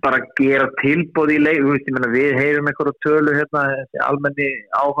bara gera tilboð í leik við heyrum einhverju tölu almenni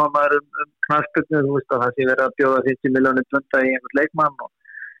áhugamaður knattspyrnu að það sé verið að bjóða 50 milljónir punda í einhvern leikmann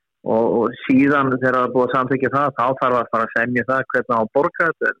og síðan þegar það er búið að samþykkja það þá þarf að fara að semja það hvernig á borga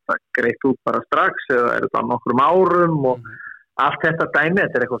er það greitt út bara strax eða er það nokkrum árum og allt þetta dæmi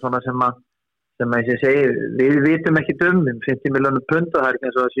þetta er eitthvað svona sem ég segi við vitum ekki 50 milljónir punda það er ekki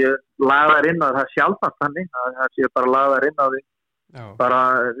eins og það sé lagðar inn að það sjálfnast þannig það sé bara lagðar inn á því bara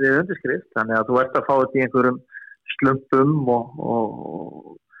við undirskrift þannig að þú ert að fá þetta í einhverjum slumpum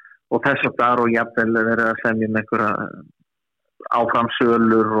og þess að þar og jafnvel verið að semja einhverja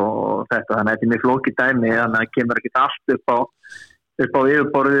áframsölur og þetta þannig að þetta er mjög flókið dæmi þannig að það kemur ekki allt upp á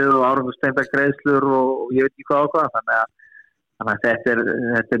yfirborðið og árangurstengda greiðslur og ég veit ekki hvað þannig að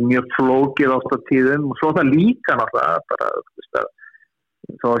þetta er mjög flókið oft á tíðum og svo það líka náttúrulega bara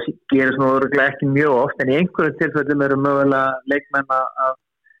þá gerist nú örugglega ekki mjög oft en í einhverjum tilfellum eru mögulega leikmenn að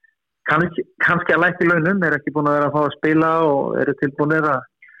kannski að lækka launum eru ekki búin að vera að fá að spila og eru tilbúinir að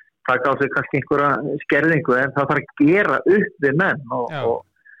taka á sig kannski einhverja skerðingu en það þarf að gera upp við menn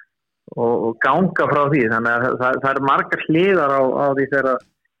og ganga frá því þannig að það er margar hliðar á því þegar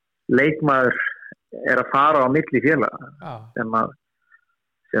leikmaður er að fara á milli félaga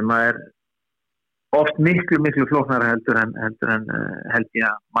sem er oft miklu flóknara heldur en held ég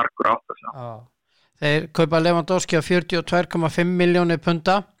að margur átt að sjá. Þeir kaupa Lewandowski á 42,5 milljónir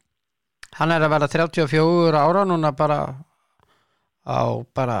punda. Hann er að vera 34 ára núna bara á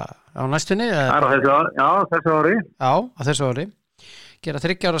næstunni. Þessu ári. Já, á þessu ári. Gera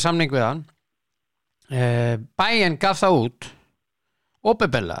 3 ára samning við hann. Bayern gaf það út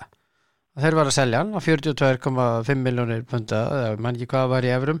opinberlega. Þeir var að selja hann á 42,5 milljónir punda, eða mann ekki hvað var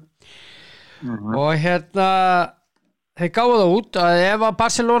í evrum. Og þeir gáðu það út að ef að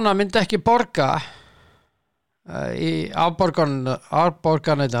Barcelona myndi ekki borga í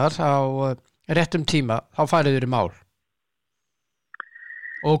afborganirnar á réttum tíma þá færið þeir í mál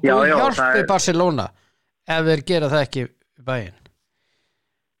og hjálpi Barcelona ef þeir gera það ekki í Bayern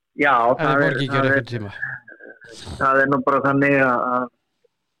það er nú bara þannig að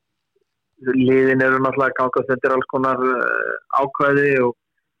liðin eru náttúrulega gangast undir alls konar ákvæði og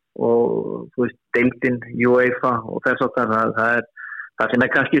þú veist, deildin, UEFA og þess að það sem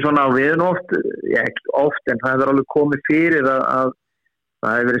er kannski svona á viðn ekki oft en það er alveg komið fyrir að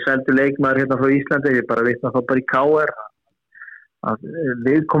það hefur verið seldur leikmaður hérna frá Íslandi, ég bara vitna þá bara í KR að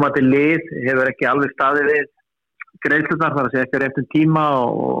viðkomandi lið hefur ekki alveg staðið við greiðslurnar, það er að segja ekki réttum tíma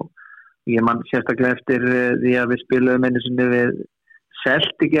og ég man sérstaklega eftir því að við spiluðum einu sinni við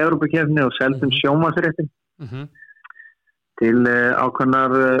Celtic í Evrópukeppni og seldum sjónvarpsréttinn til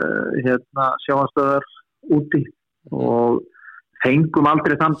ákveðnar sjónvarpsstöðvar úti og fengum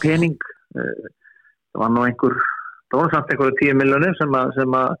aldrei þann pening það var samt einhverju 10 milljónir sem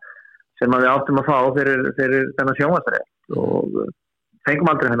við áttum að fá fyrir þennan sjónvarpsrétt og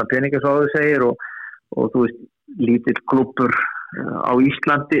fengum aldrei þennan pening eins og þú segir og þú veist, lítill klúbbur á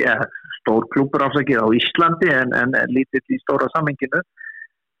Íslandi stór klúbbur ásakið á Íslandi en lítill í stóra samhenginu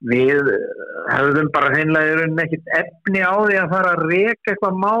við höfðum bara hreinlega ekkert efni á því að fara að reka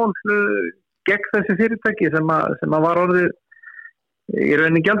eitthvað mál gegn þessi fyrirtæki sem að var orðið í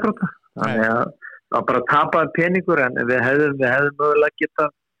rauninni gjaldþrota. Þannig að það bara tapaði peningur en við hefðum mögulega getað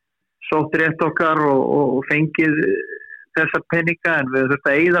sótt rétt okkar og fengið þessa peninga en við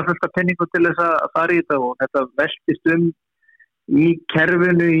þurftum að eyða fullt af peningu til þess að fara í þetta og þetta veltist í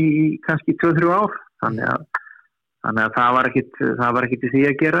kerfinu í kannski 2-3 ár. Þannig að það var ekkit í því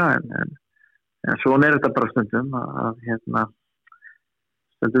að gera en svona er þetta bara stundum að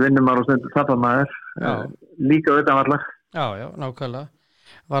stundum vinnum maður og stundum tapar maður líka utan vallar. Já, nákvæmlega.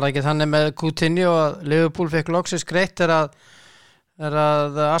 Var það ekki þannig með Coutinho að Liverpool fekk loksins greitt er að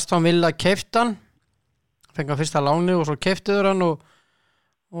Aston Villa keypti hann, fengi hann fyrsta láni og svo keyptuður hann og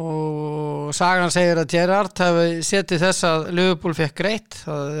sagan segir að Gerrard hafi setið þess að Liverpool fekk greitt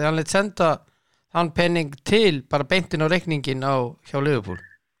að hann lét senda hann penning til bara beintin á reikningin hjá Liverpool.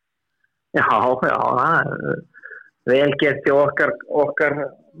 Já, það vel gert í okkar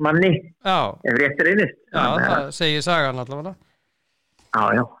manni ef rétt reynist. Já, það segir sagan allavega.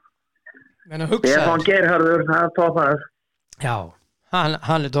 Já. Stefán Gerhardur, það er toppmaður. Já,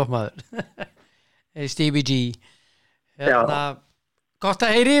 hann er toppmaður. Stevie G. Gott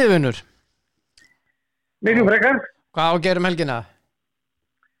að heyri þið, vinnur. Mikið frekar. Hvað á að gera helgina?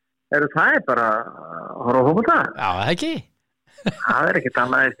 Það er bara að horfa á fótbolta. Já, ekki. Það er ekkert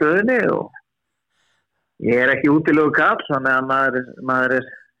annað í stöðunni og ég er ekki útilegu kall, þannig að maður er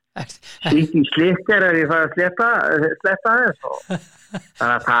sík í slikkar ef ég fæ að sletta þess og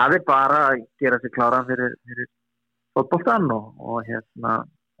þannig að það er bara að gera sig kláran fyrir fótboltan og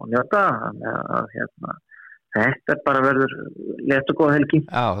njóta þannig að þetta bara verður létt og góð helgi.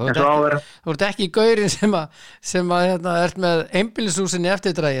 Já, þú ert ekki gaurinn sem ert með einbýlishúsin í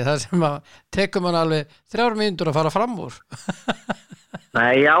eftirdrægi þar sem að tekur man alveg 3 mínútur að fara fram úr.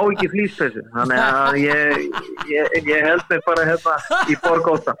 Nei, ég á ekki flýspeysu þannig að ég held mig bara í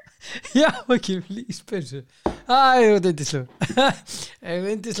borgóta. Já, ekki flýspeysu. Þú ert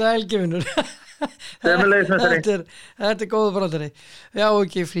yndislega helgivinnur. Þetta er góðu brandari. Já,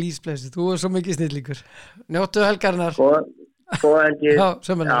 ekki flýspeysu. Þú er svo mikið snillingur. Njóttu helgarnar. Góða helgi. Já,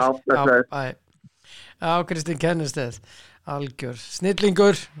 sömuleiðis. Já, Kristinn Kennesteð algjör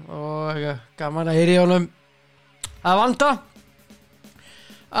snillingur og gaman að heyra í honum að vanda.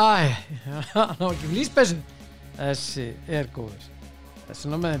 Hann á ekki flýspeysu. Þessi er góður. Þessi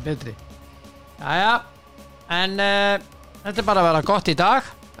er nú með þeim betri. Jæja, en þetta er bara að vera gott í dag,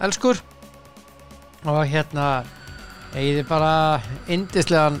 elskur. Og eigið bara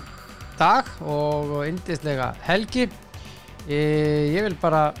yndislegan dag og yndislega helgi. Ég vil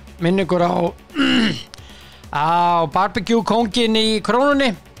bara minna ykkur á barbecue kóngin í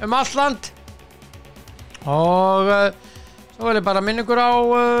Krónunni allt land og svo vil ég bara minna ykkur á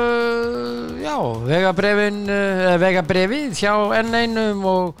vegabréfið hjá N1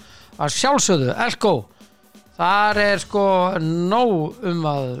 og að sjálfsögðu Elko. Þar er nóg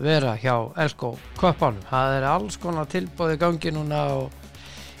að vera hjá Elko köppanum. Það er alls konar tilboð í gangi núna og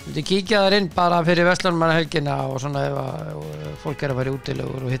myndi kíkja þar inn bara fyrir verslunarmannahelgina og svona ef fólk er að fara í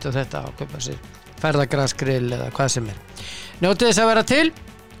útilegur og hitt og þetta og köpa sér ferðagrasgrill eða hvað sem er. Njótið þess að vera til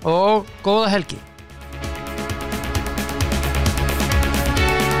og góða helgi.